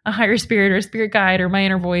 a higher spirit or a spirit guide or my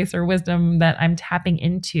inner voice or wisdom that I'm tapping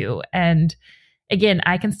into. And again,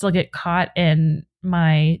 I can still get caught in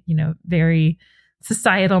my, very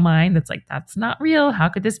societal mind that's like, that's not real. How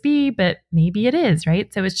could this be? But maybe it is,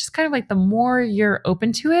 right? So it's just kind of like the more you're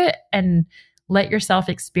open to it and let yourself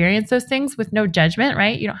experience those things with no judgment,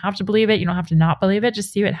 right? You don't have to believe it. You don't have to not believe it.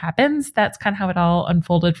 Just see what happens. That's kind of how it all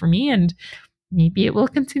unfolded for me. And maybe it will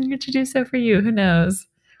continue to do so for you. Who knows?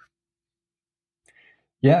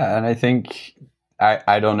 Yeah. And I think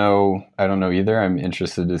I don't know either. I'm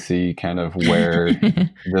interested to see kind of where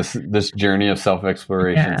this journey of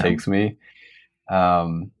self-exploration takes me.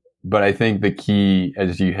 But I think the key,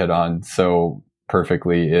 as you hit on so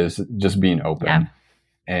perfectly, is just being open. Yeah.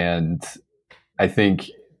 And I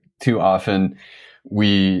think too often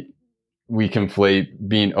we conflate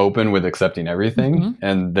being open with accepting everything,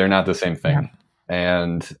 and they're not the same thing. Yeah.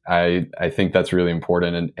 And I think that's really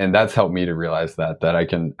important. And that's helped me to realize that I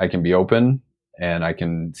can be open and I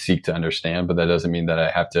can seek to understand, but that doesn't mean that I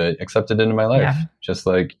have to accept it into my life. Yeah. Just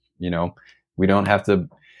like, we don't have to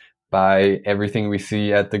buy everything we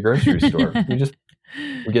see at the grocery store.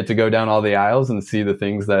 We get to go down all the aisles and see the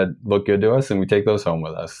things that look good to us, and we take those home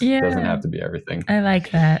with us. Yeah. It doesn't have to be everything. I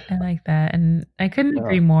like that. And I couldn't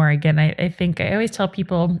agree more. Again, I think I always tell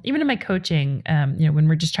people, even in my coaching, when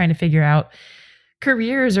we're just trying to figure out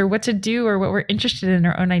careers or what to do or what we're interested in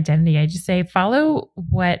our own identity, I just say, follow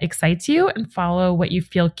what excites you and follow what you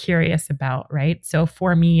feel curious about, right? So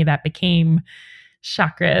for me, that became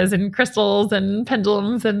chakras and crystals and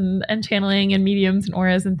pendulums and channeling and mediums and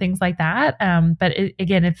auras and things like that. But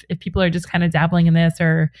again, if people are just kind of dabbling in this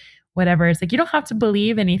or whatever, it's like, you don't have to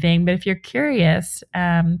believe anything, but if you're curious,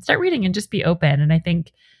 start reading and just be open. And I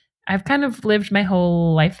think I've kind of lived my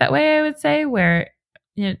whole life that way, I would say, where,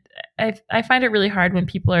 I find it really hard when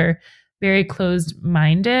people are very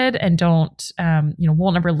closed-minded and won't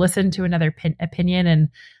never listen to another opinion. And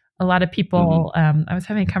a lot of people, I was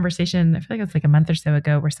having a conversation, I feel like it was like a month or so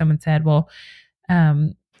ago, where someone said, well,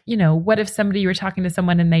 what if you were talking to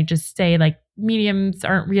someone and they just say like, mediums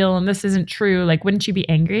aren't real and this isn't true? Like, wouldn't you be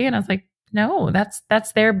angry? And I was like, no,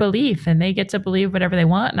 that's their belief, and they get to believe whatever they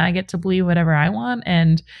want, and I get to believe whatever I want.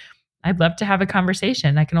 And I'd love to have a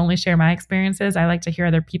conversation. I can only share my experiences. I like to hear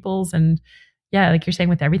other people's. And yeah, like you're saying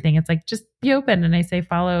with everything, it's like, just be open. And I say,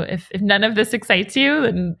 follow. If none of this excites you,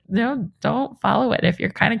 then don't follow it. If you're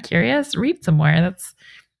kind of curious, read some more.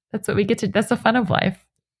 that's what we get to, that's the fun of life.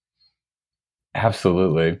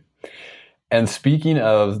 Absolutely. And speaking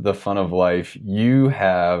of the fun of life, you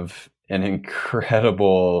have an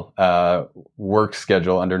incredible work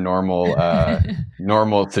schedule under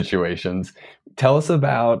normal situations. Tell us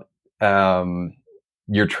about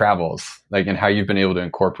your travels, like, and how you've been able to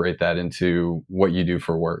incorporate that into what you do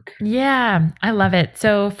for work. Yeah, I love it.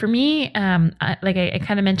 So for me, I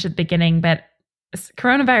kind of mentioned at the beginning, but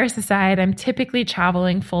coronavirus aside, I'm typically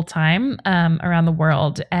traveling full time around the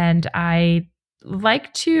world, and I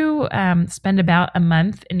like to spend about a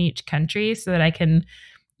month in each country so that I can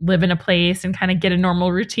live in a place and kind of get a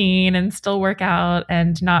normal routine and still work out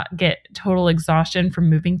and not get total exhaustion from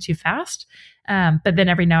moving too fast. But then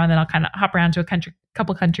every now and then I'll kind of hop around to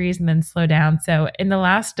couple countries and then slow down. So in the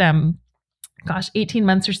last, 18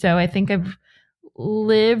 months or so, I think I've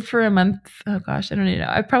lived for a month. Oh gosh, I don't even know.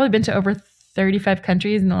 I've probably been to over 35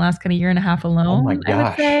 countries in the last kind of year and a half alone. Oh my I would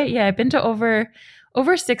gosh. say. Yeah, I've been to over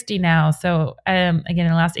 60 now. So again, in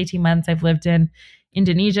the last 18 months, I've lived in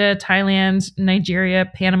Indonesia, Thailand, Nigeria,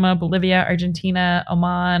 Panama, Bolivia, Argentina,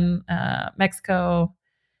 Oman, Mexico.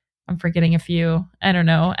 I'm forgetting a few. I don't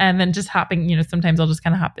know. And then just hopping, sometimes I'll just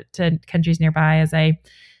kind of hop to countries nearby as I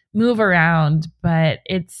move around. But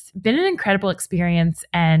it's been an incredible experience.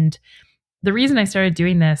 And the reason I started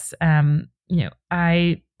doing this,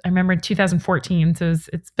 I remember in 2014, so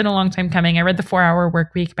it's been a long time coming. I read The 4-Hour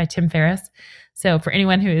Work Week by Tim Ferriss. So for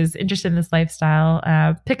anyone who is interested in this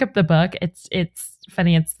lifestyle, pick up the book. It's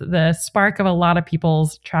funny. It's the spark of a lot of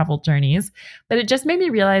people's travel journeys. But it just made me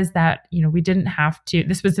realize that, we didn't have to,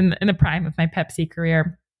 this was in the prime of my Pepsi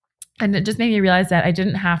career. And it just made me realize that I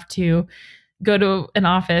didn't have to go to an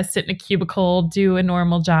office, sit in a cubicle, do a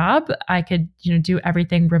normal job. I could, do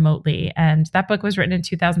everything remotely. And that book was written in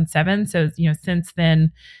 2007. So, since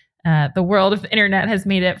then, the world of the internet has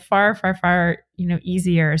made it far, far, far,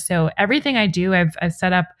 easier. So everything I do, I've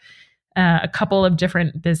set up a couple of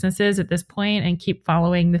different businesses at this point and keep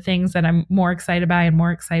following the things that I'm more excited by and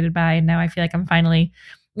more excited by. And now I feel like I'm finally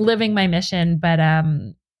living my mission. But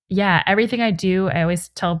yeah, everything I do, I always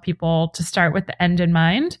tell people to start with the end in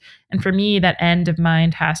mind. And for me, that end of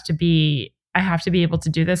mind has to be, I have to be able to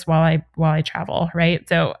do this while I travel, right?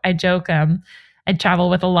 So I joke, I travel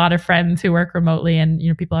with a lot of friends who work remotely, and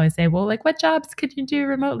people always say, well, like, what jobs could you do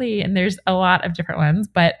remotely? And there's a lot of different ones,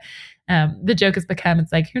 but the joke has become,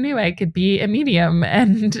 it's like, who knew I could be a medium?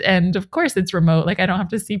 And of course it's remote. Like, I don't have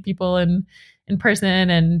to see people in person,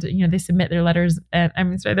 and they submit their letters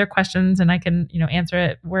and their questions, and I can answer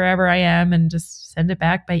it wherever I am and just send it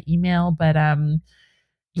back by email. But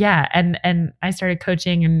yeah, and I started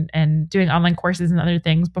coaching and doing online courses and other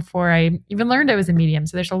things before I even learned I was a medium.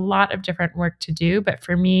 So there's a lot of different work to do, but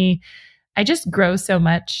for me, I just grow so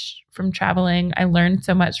much from traveling. I learn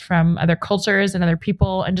so much from other cultures and other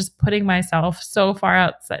people, and just putting myself so far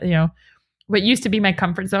outside, what used to be my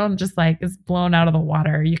comfort zone just like is blown out of the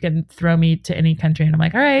water. You can throw me to any country and I'm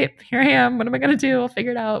like, all right, here I am. What am I going to do? I'll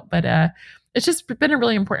figure it out. But it's just been a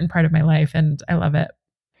really important part of my life, and I love it.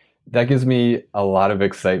 That gives me a lot of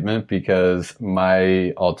excitement because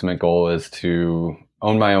my ultimate goal is to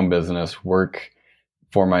own my own business, work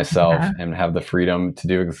for myself, and have the freedom to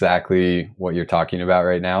do exactly what you're talking about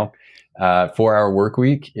right now. 4-Hour Work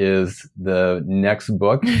Week is the next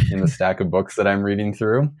book in the stack of books that I'm reading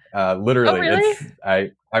through. Literally, oh,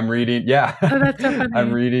 really? I'm reading. Yeah, oh, that's so funny.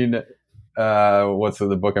 I'm reading. What's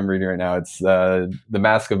the book I'm reading right now? It's The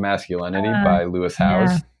Mask of Masculinity by Lewis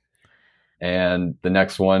Howes. Yeah. And the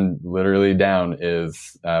next one, literally down,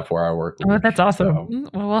 is 4-Hour Work Week. Oh, that's awesome. So,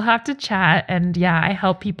 well, we'll have to chat. And yeah, I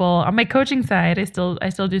help people on my coaching side. I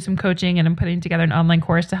still do some coaching, and I'm putting together an online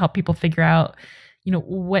course to help people figure out,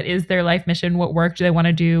 what is their life mission? What work do they want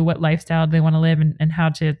to do? What lifestyle do they want to live, and how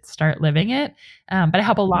to start living it? But I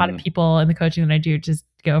help a lot of people in the coaching that I do just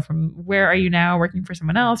go from where are you now, working for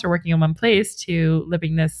someone else or working in one place, to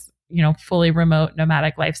living this, fully remote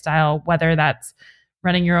nomadic lifestyle, whether that's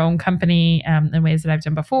running your own company in ways that I've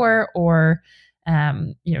done before, or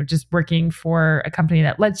just working for a company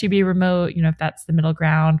that lets you be remote, if that's the middle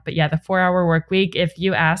ground. But yeah, the 4-Hour Work Week, if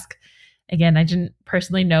you ask, again, I didn't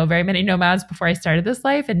personally know very many nomads before I started this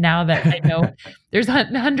life. And now that I know there's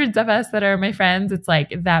hundreds of us that are my friends, it's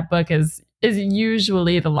like that book is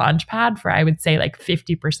usually the launch pad for, I would say, like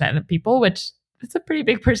 50% of people, which is a pretty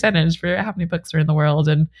big percentage for how many books are in the world.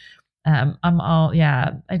 And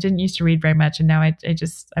I didn't used to read very much, and now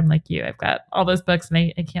I'm like you. I've got all those books, and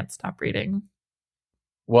I can't stop reading.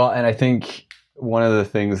 Well, and I think one of the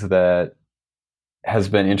things that has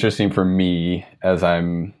been interesting for me as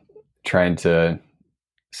I'm trying to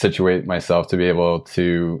situate myself to be able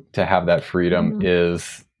to have that freedom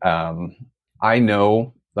is I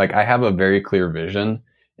know like I have a very clear vision,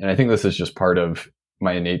 and I think this is just part of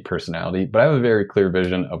my innate personality, but I have a very clear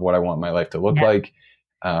vision of what I want my life to look like,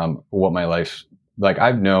 what my life's like.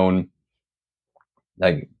 I've known,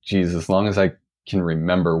 like, geez, as long as I can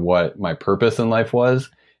remember what my purpose in life was,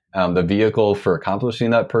 the vehicle for accomplishing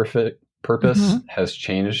that purpose has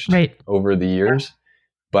changed over the years,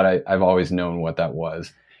 but I've always known what that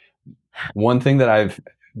was. One thing that I've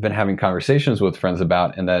been having conversations with friends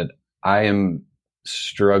about, and that I am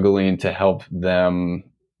struggling to help them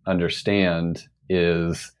understand,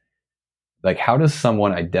 is like, how does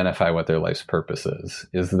someone identify what their life's purpose is?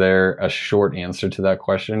 Is there a short answer to that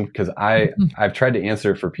question? Because I've tried to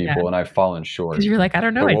answer it for people and I've fallen short. Because you're like, I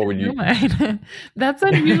don't know. What would you? That's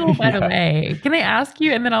unusual, by the way. Can I ask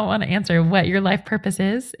you, and then I'll want to answer what your life purpose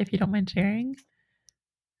is, if you don't mind sharing?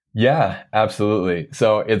 Yeah, absolutely.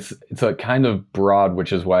 So it's a kind of broad,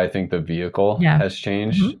 which is why I think the vehicle has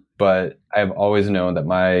changed. But I've always known that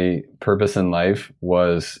my purpose in life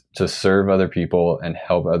was to serve other people and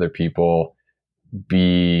help other people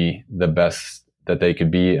be the best that they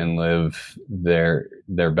could be and live their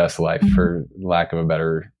best life, for lack of a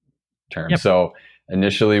better term. So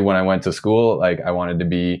initially when I went to school, like, I wanted to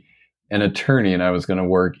be an attorney and I was going to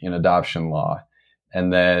work in adoption law.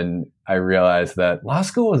 And then I realized that law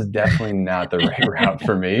school was definitely not the right route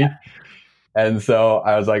for me. And so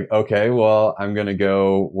I was like, okay, well, I'm going to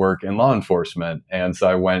go work in law enforcement. And so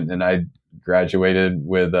I went and I graduated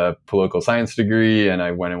with a political science degree, and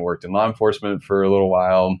I went and worked in law enforcement for a little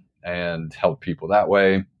while and helped people that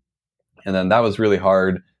way. And then that was really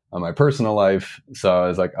hard on my personal life. So I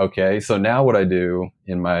was like, okay, so now what I do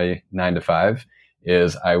in my 9 to 5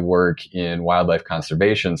 is I work in wildlife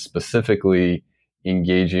conservation, specifically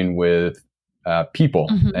engaging with people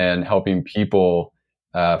and helping people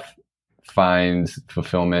find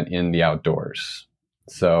fulfillment in the outdoors.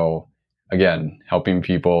 So again, helping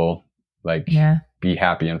people be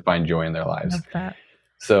happy and find joy in their lives. Love that.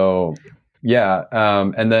 So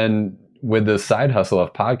and then with the side hustle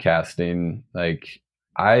of podcasting, like,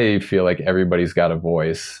 I feel like everybody's got a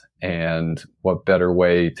voice, and what better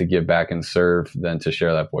way to give back and serve than to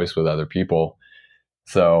share that voice with other people.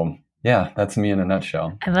 So yeah, that's me in a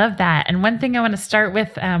nutshell. I love that. And one thing I want to start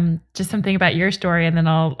with, just something about your story, and then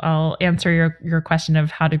I'll answer your question of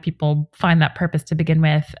how do people find that purpose to begin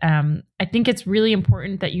with. I think it's really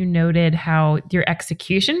important that you noted how your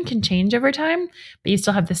execution can change over time, but you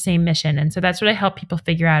still have the same mission. And so that's what I help people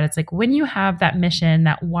figure out. It's like, when you have that mission,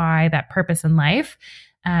 that why, that purpose in life,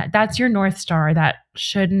 that's your North Star. That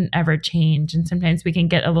shouldn't ever change. And sometimes we can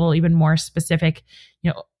get a little even more specific,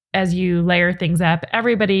 as you layer things up.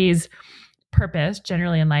 Everybody's purpose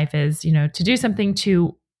generally in life is, to do something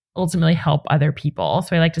to ultimately help other people.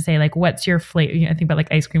 So I like to say, like, what's your flavor? I think about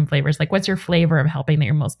like ice cream flavors, like, what's your flavor of helping that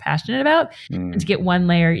you're most passionate about? And to get one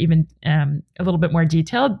layer even a little bit more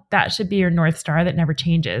detailed, that should be your North Star that never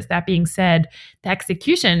changes. That being said, the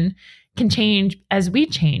execution can change as we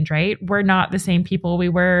change, right? We're not the same people we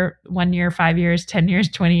were 1 year, 5 years, 10 years,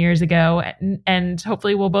 20 years ago. And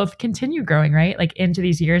hopefully we'll both continue growing, right? Like, into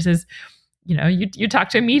these years as, you talk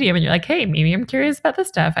to a medium and you're like, hey, maybe I'm curious about this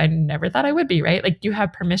stuff. I never thought I would be, right? Like, you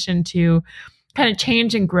have permission to kind of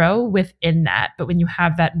change and grow within that. But when you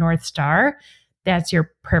have that North Star, that's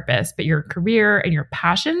your purpose. But your career and your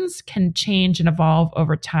passions can change and evolve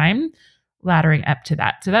over time, laddering up to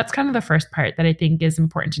that. So that's kind of the first part that I think is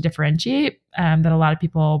important to differentiate, that a lot of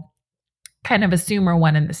people kind of assume are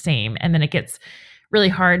one and the same. And then it gets really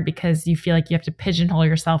hard because you feel like you have to pigeonhole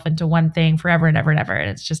yourself into one thing forever and ever and ever. And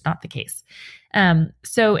it's just not the case.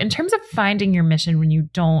 So in terms of finding your mission when you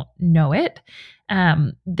don't know it,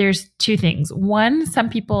 there's two things. One, some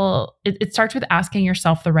people, it starts with asking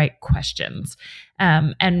yourself the right questions.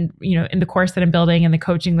 And, in the course that I'm building and the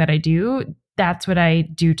coaching that I do, that's what I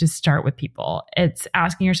do to start with people. It's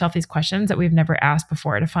asking yourself these questions that we've never asked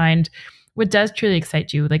before to find what does truly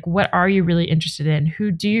excite you. Like, what are you really interested in?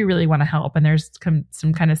 Who do you really want to help? And there's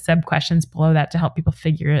some kind of sub questions below that to help people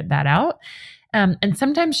figure that out. And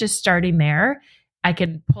sometimes just starting there, I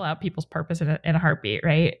can pull out people's purpose in a heartbeat,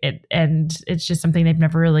 right? And it's just something they've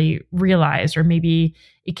never really realized, or maybe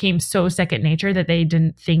it came so second nature that they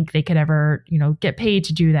didn't think they could ever, get paid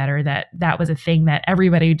to do that, or that was a thing that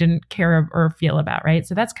everybody didn't care or feel about, right?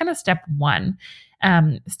 So that's kind of step one.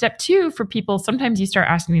 Step two, for people, sometimes you start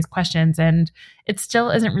asking these questions and it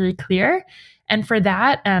still isn't really clear. And for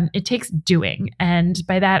that, it takes doing. And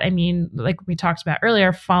by that, I mean, like we talked about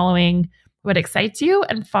earlier, following what excites you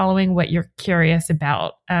and following what you're curious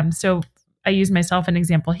about. So I use myself an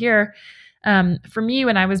example here. For me,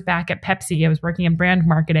 when I was back at Pepsi, I was working in brand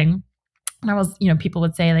marketing. And I was, people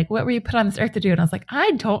would say like, what were you put on this earth to do? And I was like,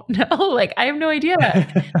 I don't know. Like, I have no idea.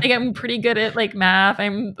 Like, I'm pretty good at like math.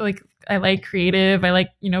 I'm like, I like creative. I like,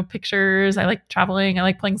 pictures. I like traveling. I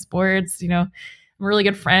like playing sports. I'm a really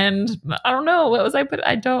good friend. I don't know. What was I put?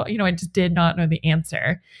 I don't, I just did not know the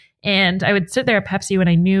answer. And I would sit there at Pepsi when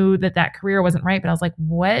I knew that career wasn't right, but I was like,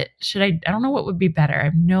 what should I don't know what would be better. I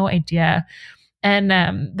have no idea. And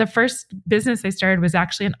the first business I started was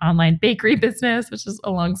actually an online bakery business, which is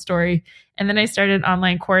a long story. And then I started an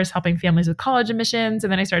online course helping families with college admissions.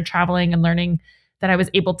 And then I started traveling and learning that I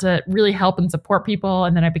was able to really help and support people.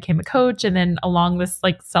 And then I became a coach. And then along this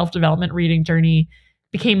like self-development reading journey,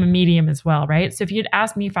 became a medium as well, right? So if you'd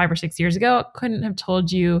asked me 5 or 6 years ago, I couldn't have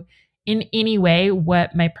told you in any way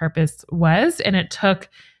what my purpose was. And it took,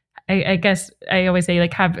 I guess I always say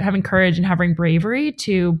like having courage and having bravery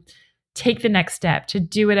to take the next step, to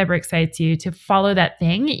do whatever excites you, to follow that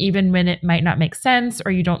thing, even when it might not make sense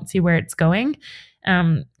or you don't see where it's going.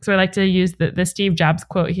 So I like to use the Steve Jobs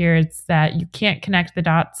quote here. It's that you can't connect the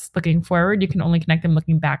dots looking forward. You can only connect them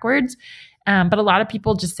looking backwards. But a lot of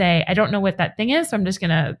people just say, I don't know what that thing is. So I'm just going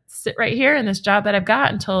to sit right here in this job that I've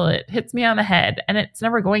got until it hits me on the head. And it's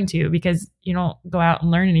never going to, because you don't go out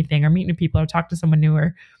and learn anything or meet new people or talk to someone new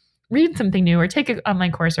or read something new or take an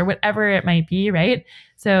online course or whatever it might be, right?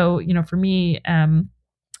 So, for me, I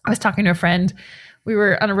was talking to a friend. We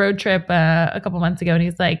were on a road trip a couple months ago, and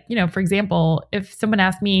he's like, for example, if someone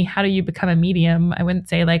asked me, how do you become a medium? I wouldn't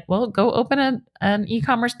say like, well, go open an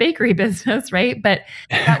e-commerce bakery business, right? But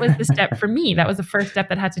that was the step for me. That was the first step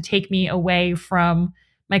that had to take me away from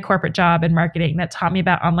my corporate job and marketing, that taught me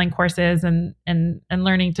about online courses and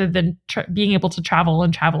learning to then being able to travel,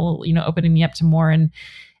 opening me up to more. And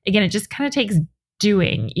again, it just kind of takes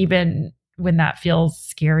doing, even when that feels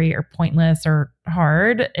scary or pointless or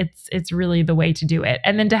hard. It's really the way to do it.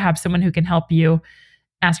 And then to have someone who can help you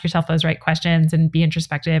ask yourself those right questions and be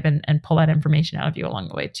introspective and pull that information out of you along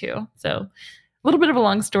the way too. So a little bit of a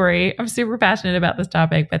long story. I'm super passionate about this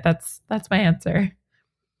topic, but that's my answer.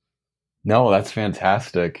 No, that's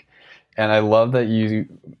fantastic. And I love that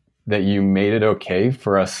you made it okay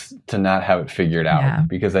for us to not have it figured out,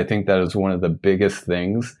 because I think that is one of the biggest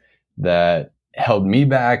things that held me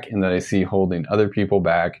back and that I see holding other people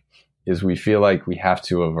back, is we feel like we have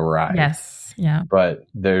to have arrived. Yes. Yeah. But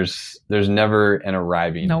there's never an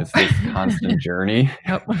arriving. Nope. It's this constant journey.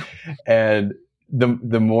 Nope. And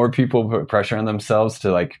the more people put pressure on themselves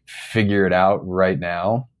to like figure it out right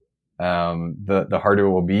now, the harder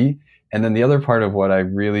it will be. And then the other part of what I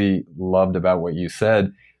really loved about what you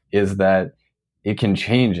said is that it can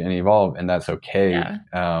change and evolve, and that's okay. Yeah.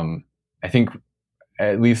 I think,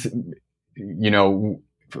 at least,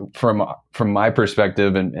 from my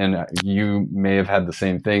perspective, and you may have had the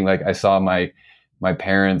same thing. Like, I saw my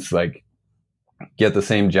parents like get the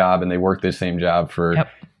same job, and they worked the same job for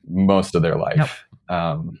most of their life.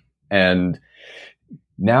 And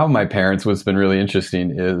now my parents, what's been really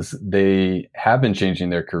interesting is they have been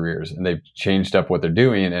changing their careers, and they've changed up what they're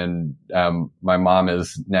doing. And my mom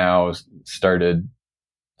has now started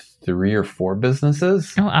 3 or 4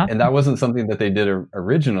 businesses. Oh, awesome. And that wasn't something that they did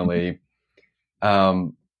originally.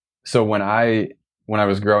 So when I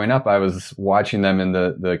was growing up, I was watching them in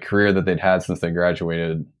the career that they'd had since they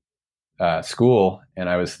graduated school. And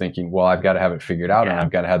I was thinking, well, I've got to have it figured out, and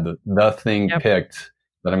I've got to have the thing picked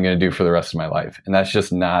that I'm going to do for the rest of my life. And that's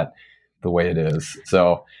just not the way it is.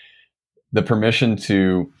 So the permission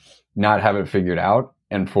to not have it figured out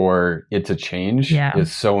and for it to change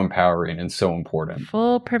is so empowering and so important.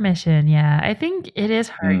 Full permission. Yeah. I think it is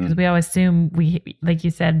hard because we always assume like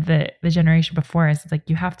you said, the generation before us, it's like,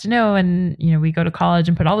 you have to know. And, we go to college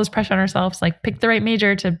and put all this pressure on ourselves, like pick the right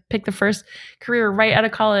major to pick the first career right out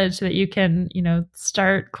of college so that you can,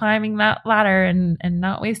 start climbing that ladder and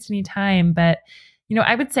not waste any time. But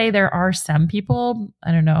I would say there are some people,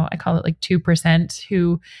 I don't know, I call it like 2%,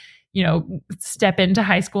 who, step into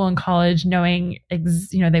high school and college knowing,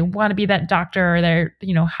 they want to be that doctor, or they're,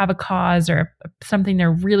 have a cause or something they're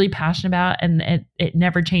really passionate about, and it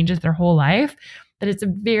never changes their whole life. But it's a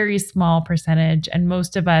very small percentage. And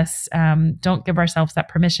most of us don't give ourselves that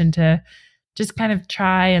permission to just kind of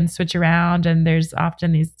try and switch around. And there's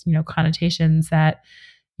often these, connotations that,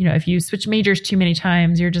 if you switch majors too many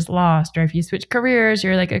times, you're just lost. Or if you switch careers,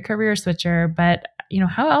 you're like a career switcher. But,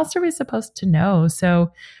 how else are we supposed to know?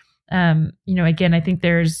 So, again, I think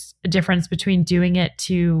there's a difference between doing it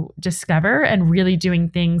to discover and really doing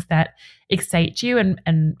things that excite you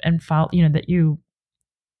and follow, that you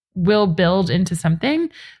will build into something,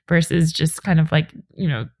 versus just kind of like,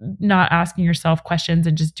 not asking yourself questions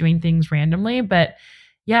and just doing things randomly. But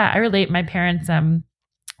yeah, I relate. My parents,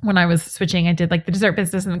 when I was switching, I did like the dessert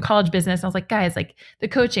business and the college business. I was like, guys, like the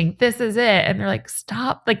coaching, this is it. And they're like,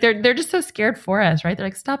 stop. Like they're just so scared for us, right? They're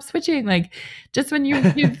like, stop switching. Like just when you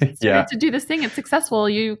started to do this thing, it's successful,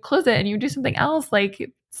 you close it and you do something else.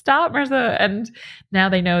 Like stop, Marissa. And now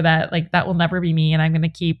they know that like that will never be me. And I'm going to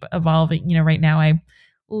keep evolving. You know, right now I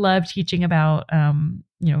love teaching about,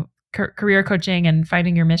 career coaching and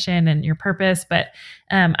finding your mission and your purpose. But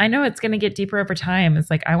I know it's going to get deeper over time. It's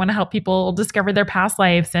like, I want to help people discover their past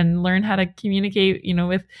lives and learn how to communicate,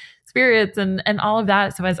 with spirits and all of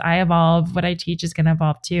that. So as I evolve, what I teach is going to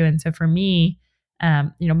evolve too. And so for me,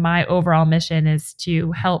 my overall mission is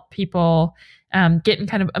to help people get in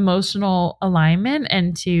kind of emotional alignment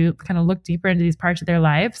and to kind of look deeper into these parts of their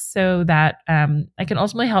lives so that I can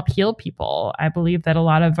ultimately help heal people. I believe that a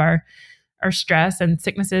lot of our stress and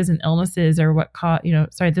sicknesses and illnesses are what cause,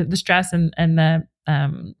 the stress and the,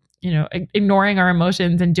 ignoring our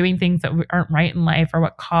emotions and doing things that aren't right in life are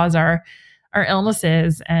what cause our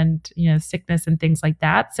illnesses and, sickness and things like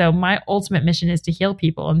that. So my ultimate mission is to heal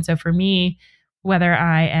people. And so for me, whether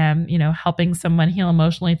I am, helping someone heal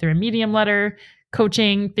emotionally through a medium letter,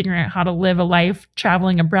 coaching, figuring out how to live a life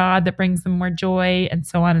traveling abroad that brings them more joy and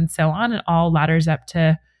so on, it all ladders up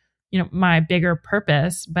to my bigger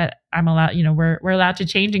purpose. But I'm allowed, we're allowed to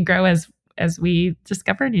change and grow as we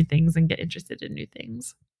discover new things and get interested in new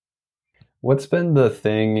things. What's been the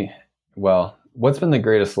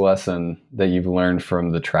greatest lesson that you've learned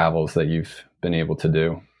from the travels that you've been able to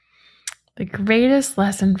do? The greatest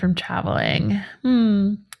lesson from traveling.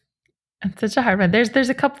 It's such a hard one. There's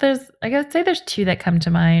a couple, I gotta say there's two that come to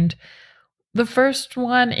mind. The first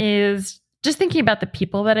one is just thinking about the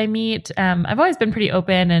people that I meet. I've always been pretty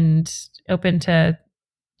open to,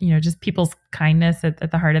 just people's kindness at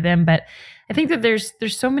the heart of them. But I think that there's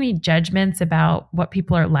so many judgments about what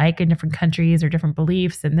people are like in different countries or different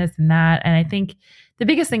beliefs and this and that. And I think the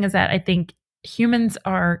biggest thing is that I think humans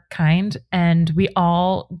are kind and we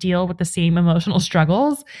all deal with the same emotional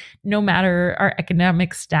struggles, no matter our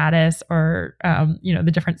economic status or,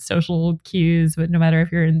 the different social cues, but no matter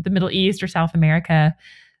if you're in the Middle East or South America,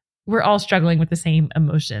 we're all struggling with the same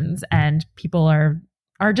emotions and people are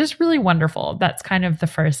just really wonderful. That's kind of the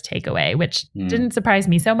first takeaway, which didn't surprise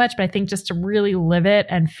me so much, but I think just to really live it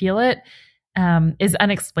and feel it is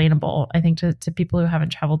unexplainable, I think, to people who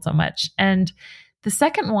haven't traveled so much. And the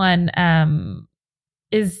second one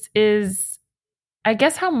is I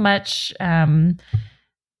guess how much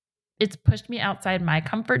it's pushed me outside my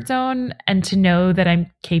comfort zone and to know that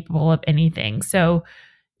I'm capable of anything. So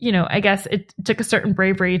I guess it took a certain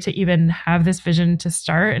bravery to even have this vision to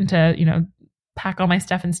start and to, pack all my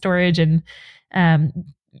stuff in storage. And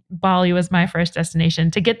Bali was my first destination.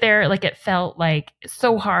 To get there, like it felt like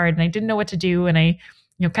so hard and I didn't know what to do. And I,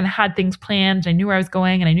 kind of had things planned. I knew where I was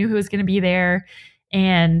going and I knew who was going to be there.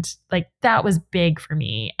 And like, that was big for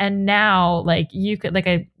me. And now like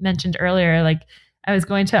I mentioned earlier, like I was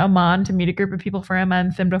going to Amman to meet a group of people for a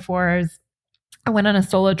month. And before I went on a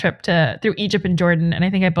solo trip through Egypt and Jordan. And I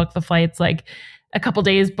think I booked the flights like a couple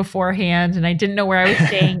days beforehand. And I didn't know where I was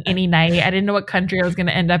staying any night. I didn't know what country I was going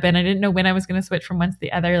to end up in. I didn't know when I was going to switch from one to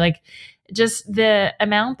the other. Like just the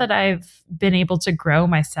amount that I've been able to grow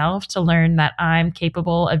myself to learn that I'm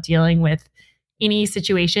capable of dealing with any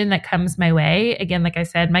situation that comes my way. Again, like I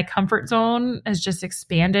said, my comfort zone has just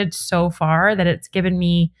expanded so far that it's given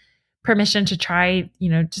me permission to try,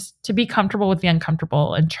 just to be comfortable with the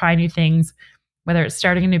uncomfortable and try new things, whether it's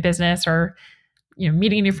starting a new business or,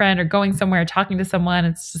 meeting a new friend or going somewhere, talking to someone.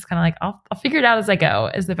 It's just kind of like, I'll figure it out as I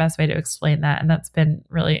go is the best way to explain that. And that's been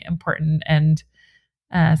really important and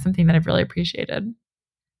something that I've really appreciated.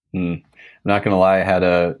 I'm not going to lie. I had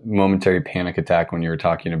a momentary panic attack when you were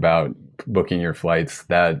talking about booking your flights.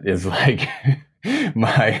 That is like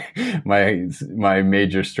my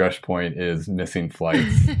major stress point is missing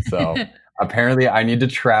flights. So apparently I need to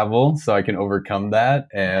travel so I can overcome that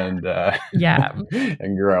and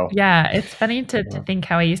and grow. Yeah. It's funny to think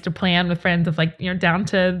how I used to plan with friends of like, down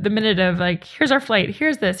to the minute of like, here's our flight,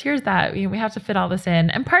 here's this, here's that. We have to fit all this in.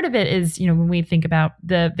 And part of it is, when we think about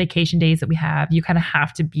the vacation days that we have, you kind of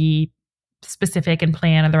have to be specific and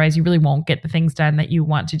plan. Otherwise you really won't get the things done that you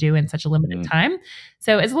want to do in such a limited time.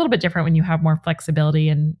 So it's a little bit different when you have more flexibility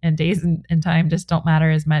and days and time just don't matter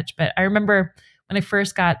as much. But I remember when I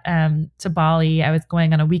first got to Bali, I was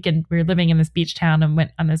going on a weekend. We were living in this beach town and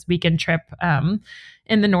went on this weekend trip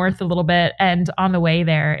in the north a little bit. And on the way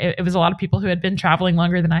there, it was a lot of people who had been traveling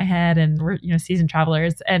longer than I had and were, seasoned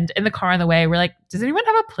travelers. And in the car on the way, we're like, does anyone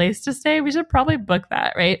have a place to stay? We should probably book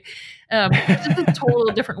that, right? It's just a total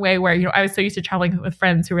different way where, I was so used to traveling with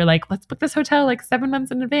friends who were like, let's book this hotel like 7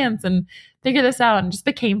 months in advance and figure this out, and just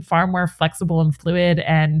became far more flexible and fluid.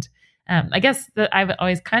 And I guess that I've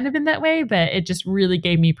always kind of been that way, but it just really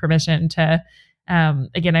gave me permission to,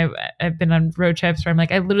 again, I've been on road trips where I'm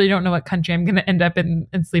like, I literally don't know what country I'm going to end up in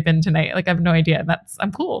and sleep in tonight. Like, I have no idea. And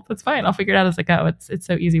I'm cool. That's fine. I'll figure it out as I go. It's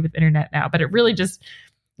so easy with internet now, but it really just,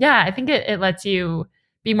 I think it lets you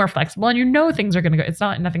be more flexible, and things are going to go. It's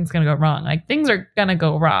not, nothing's going to go wrong. Like, things are going to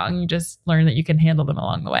go wrong. You just learn that you can handle them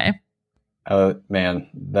along the way. Man,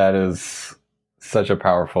 that is such a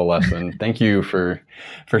powerful lesson. Thank you for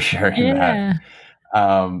sharing that.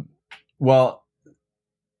 Well,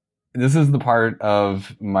 this is the part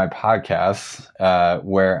of my podcast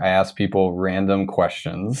where I ask people random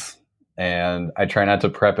questions, and I try not to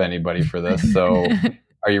prep anybody for this. So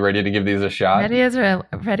are you ready to give these a shot? Ready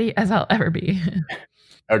as I'll ever be.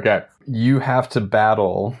 Okay. You have to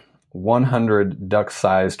battle 100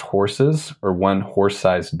 duck-sized horses or one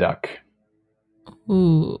horse-sized duck.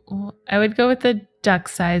 Ooh, I would go with the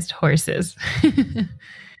duck-sized horses. Okay.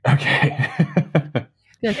 I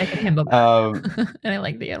feel like I can handle that. And I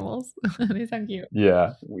like the animals. They sound cute.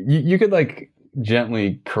 Yeah. You could like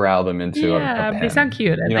gently corral them into a pen. They sound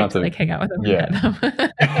cute. I'd like to like hang out with them.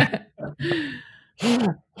 Yeah.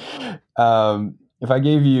 If I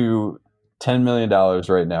gave you $10 million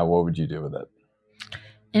right now, what would you do with it?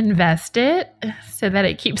 Invest it so that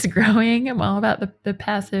it keeps growing. I'm all about the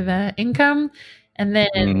passive income. And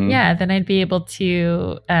then, then I'd be able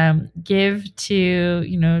to give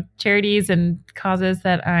to, charities and causes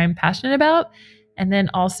that I'm passionate about. And then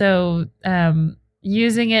also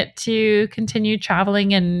using it to continue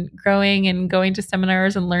traveling and growing and going to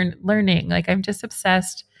seminars and learning. Like, I'm just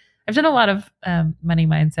obsessed. I've done a lot of money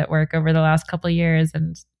mindset work over the last couple of years.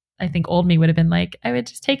 And I think old me would have been like, I would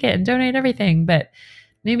just take it and donate everything. But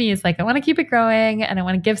new me is like, I want to keep it growing and I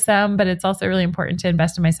want to give some, but it's also really important to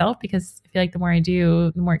invest in myself, because I feel like the more I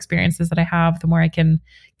do, the more experiences that I have, the more I can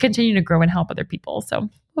continue to grow and help other people. So a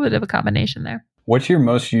little bit of a combination there. What's your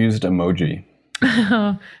most used emoji?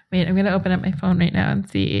 Wait, I'm going to open up my phone right now and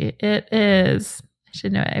see. It is, I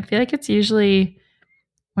should know it. I feel like it's usually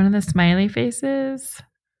one of the smiley faces.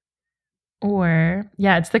 Or,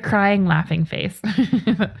 it's the crying, laughing face.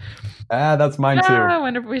 That's mine too. I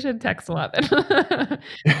wonder if we should text a lot then.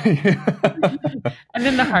 And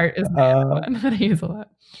then the heart is the one that I use a lot.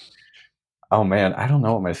 Oh man, I don't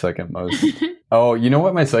know what my second most. Oh, you know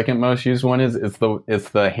what my second most used one is? It's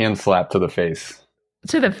the hand slap to the face.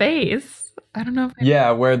 To the face? I don't know.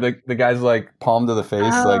 Where the guy's like palm to the face,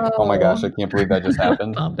 like, oh my gosh, I can't believe that just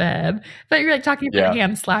happened. Not bad. I thought you were like talking about a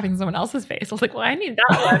hand slapping someone else's face. I was like, well, I need that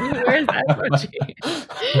one. Where's that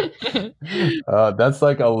emoji? That's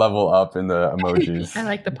like a level up in the emojis. I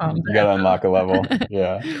like the palm. You gotta unlock a level.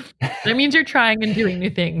 Yeah. That means you're trying and doing new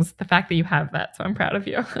things. The fact that you have that, so I'm proud of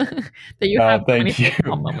you. That you have thank you.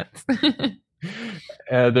 Palm moments.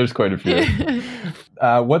 There's quite a few.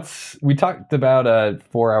 We talked about a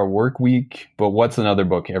 4-hour work week, but what's another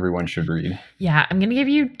book everyone should read? Yeah, I'm going to give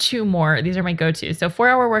you 2 more. These are my go-to. So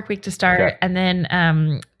 4-hour work week to start. Okay. And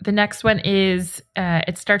then the next one is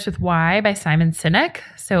It Starts With Why by Simon Sinek.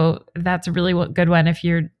 So that's a really good one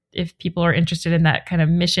if people are interested in that kind of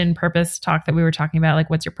mission purpose talk that we were talking about,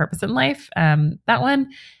 like what's your purpose in life, that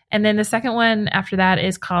one. And then the second one after that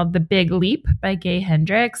is called The Big Leap by Gay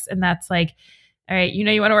Hendricks. And that's like, all right, you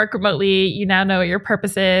want to work remotely. You now know what your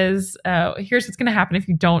purpose is. Here's what's going to happen if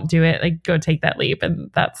you don't do it. Like, go take that leap.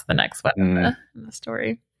 And that's the next one in the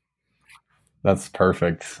story. That's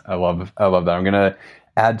perfect. I love that. I'm going to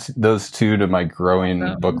add those 2 to my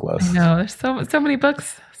growing book list. I know. There's so many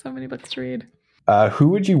books. So many books to read. Who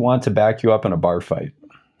would you want to back you up in a bar fight?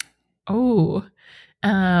 Oh,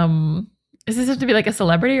 does this have to be like a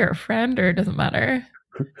celebrity or a friend, or it doesn't matter?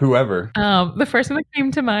 Whoever. The first one that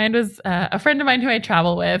came to mind was a friend of mine who I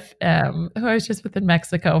travel with, who I was just with in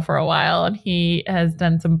Mexico for a while, and he has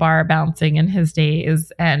done some bar bouncing in his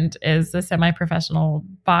days and is a semi-professional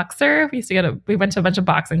boxer. We went to a bunch of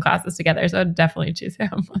boxing classes together, so I'd definitely choose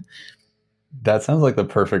him. That sounds like the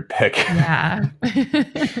perfect pick. Yeah.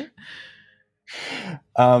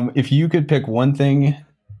 If you could pick one thing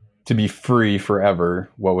to be free forever,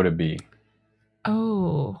 what would it be?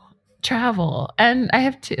 Oh, travel. And I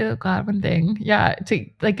have one thing. Yeah, to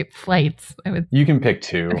like flights. You can pick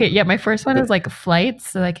 2. Okay, yeah, my first one is like flights,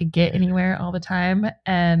 so I could get anywhere all the time.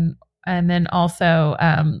 And and then also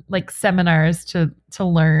like seminars to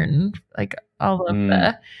learn like all of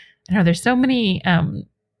the. I know there's so many.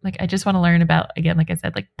 Like I just want to learn about, again, like I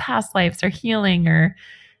said, like past lives or healing, or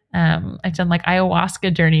I've done like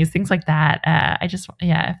ayahuasca journeys, things like that.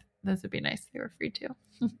 Those would be nice if they were free too.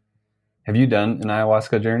 Have you done an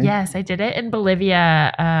ayahuasca journey? Yes, I did it in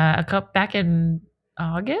Bolivia back in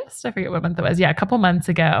August. I forget what month it was. Yeah, a couple months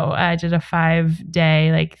ago. I did a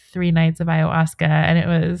 5-day, like 3 nights of ayahuasca, and it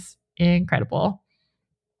was incredible.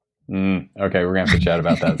 Okay, we're going to have to chat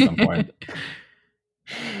about that at some point.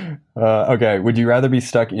 Okay, would you rather be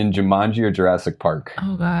stuck in Jumanji or Jurassic Park?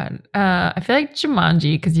 Oh, God. I feel like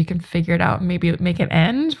Jumanji, because you can figure it out and maybe make it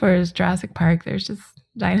end, whereas Jurassic Park, there's just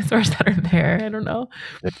dinosaurs that are there. I don't know.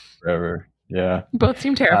 Forever. Yeah. Both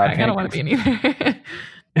seem terrifying. I don't want to be in either.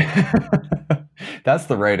 That's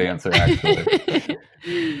the right answer, actually.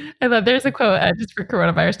 I love, there's a quote just for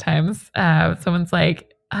coronavirus times. Someone's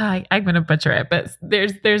like, I'm going to butcher it, but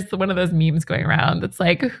there's one of those memes going around that's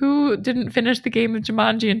like, who didn't finish the game of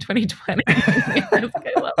Jumanji in 2020? I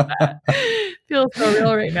love that. Feels so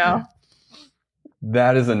real right now.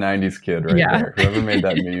 That is a 90s kid right there. Whoever made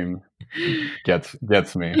that meme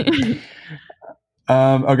gets me.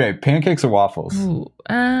 Okay, pancakes or waffles? Ooh,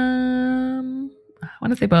 I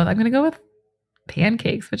want to say both. I'm going to go with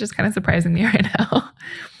pancakes, which is kind of surprising me right now.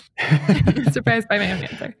 Surprised by my own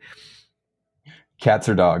answer. Cats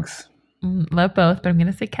or dogs? Love both, but I'm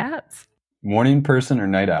going to say cats. Morning person or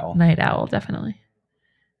night owl? Night owl, definitely.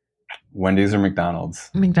 Wendy's or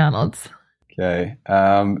McDonald's? McDonald's. Okay.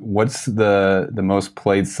 What's the most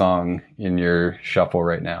played song in your shuffle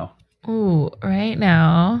right now? Ooh, right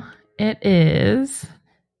now it is.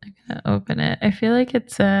 I'm going to open it. I feel like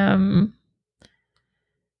it's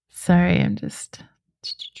sorry, I'm just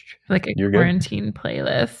like a quarantine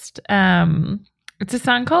playlist. It's a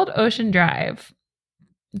song called Ocean Drive.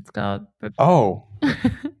 It's called. Oh,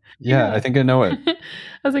 yeah, I think I know it. I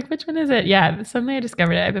was like, which one is it? Yeah, suddenly I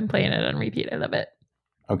discovered it. I've been playing it on repeat. I love it.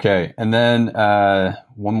 Okay, and then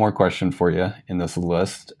one more question for you in this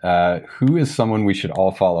list. Who is someone we should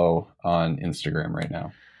all follow on Instagram right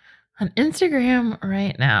now? On Instagram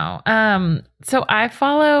right now. So I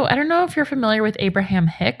follow, I don't know if you're familiar with Abraham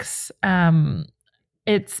Hicks.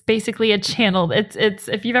 It's basically a channel. It's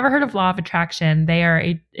if you've ever heard of Law of Attraction,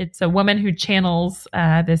 it's a woman who channels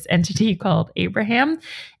this entity called Abraham,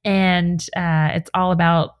 and it's all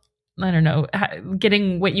about, I don't know,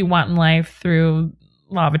 getting what you want in life through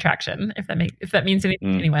Law of Attraction, if that means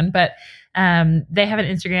anything to anyone. But they have an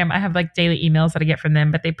Instagram. I have like daily emails that I get from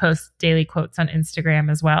them, but they post daily quotes on Instagram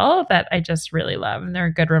as well that I just really love, and they're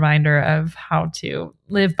a good reminder of how to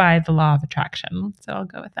live by the Law of Attraction. So I'll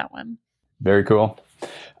go with that one. Very cool.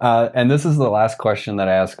 And this is the last question that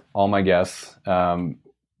I ask all my guests.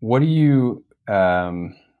 What do you,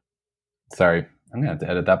 sorry, I'm going to have to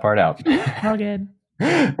edit that part out. All good.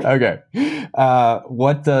 Okay.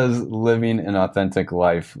 What does living an authentic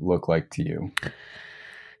life look like to you?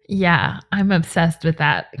 Yeah, I'm obsessed with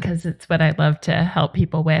that because it's what I love to help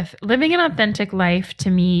people with. Living an authentic life to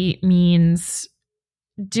me means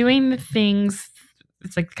doing the things.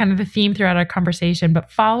 It's like kind of the theme throughout our conversation, but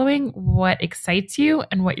following what excites you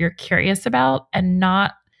and what you're curious about, and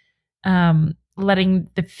not letting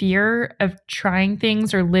the fear of trying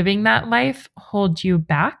things or living that life hold you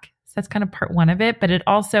back. So that's kind of part one of it. But it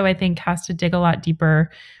also, I think, has to dig a lot deeper,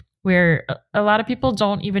 where a lot of people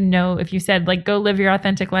don't even know, if you said like, go live your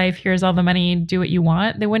authentic life, here's all the money, do what you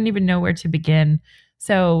want, they wouldn't even know where to begin.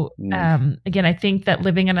 So again, I think that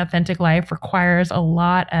living an authentic life requires a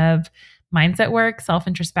lot of mindset work,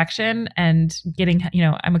 self-introspection, and getting,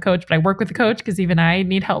 I'm a coach, but I work with a coach because even I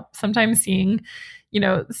need help sometimes seeing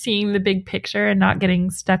the big picture and not getting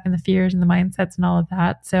stuck in the fears and the mindsets and all of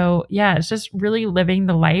that. So yeah, it's just really living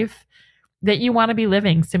the life that you want to be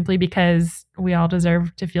living, simply because we all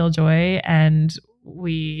deserve to feel joy, and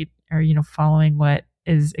we are, following what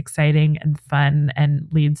is exciting and fun and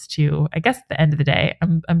leads to, I guess, the end of the day,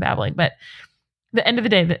 I'm babbling, but the end of the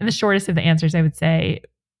day, the shortest of the answers, I would say,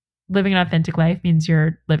 living an authentic life means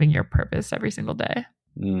you're living your purpose every single day.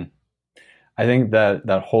 I think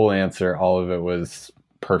that whole answer, all of it was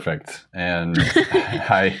perfect. And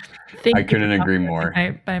I couldn't agree more.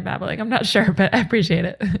 By babbling, I'm not sure, but I appreciate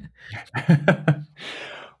it.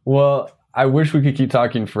 Well, I wish we could keep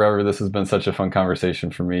talking forever. This has been such a fun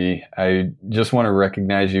conversation for me. I just want to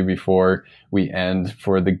recognize you before we end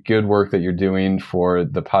for the good work that you're doing, for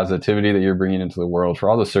the positivity that you're bringing into the world, for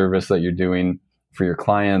all the service that you're doing for your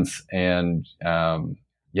clients. And I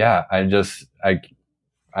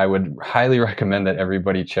would highly recommend that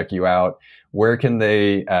everybody check you out. Where can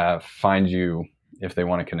they find you if they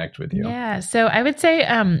want to connect with you? Yeah. So I would say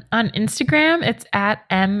on Instagram, it's at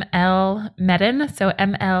MLMeddin. So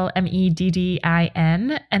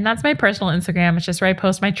MLMEDDIN. And that's my personal Instagram. It's just where I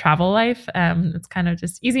post my travel life. It's kind of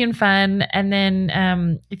just easy and fun. And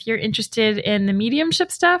then if you're interested in the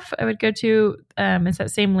mediumship stuff, I would go to, it's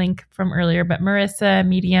that same link from earlier, but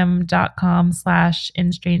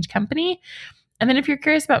marissamedium.com/instrangecompany. And then if you're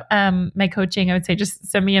curious about my coaching, I would say just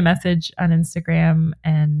send me a message on Instagram.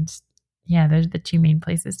 And yeah, those are the two main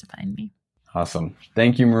places to find me. Awesome.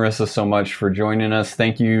 Thank you, Marissa, so much for joining us.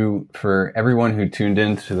 Thank you for everyone who tuned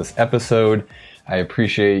in to this episode. I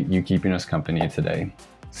appreciate you keeping us company today.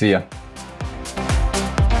 See ya.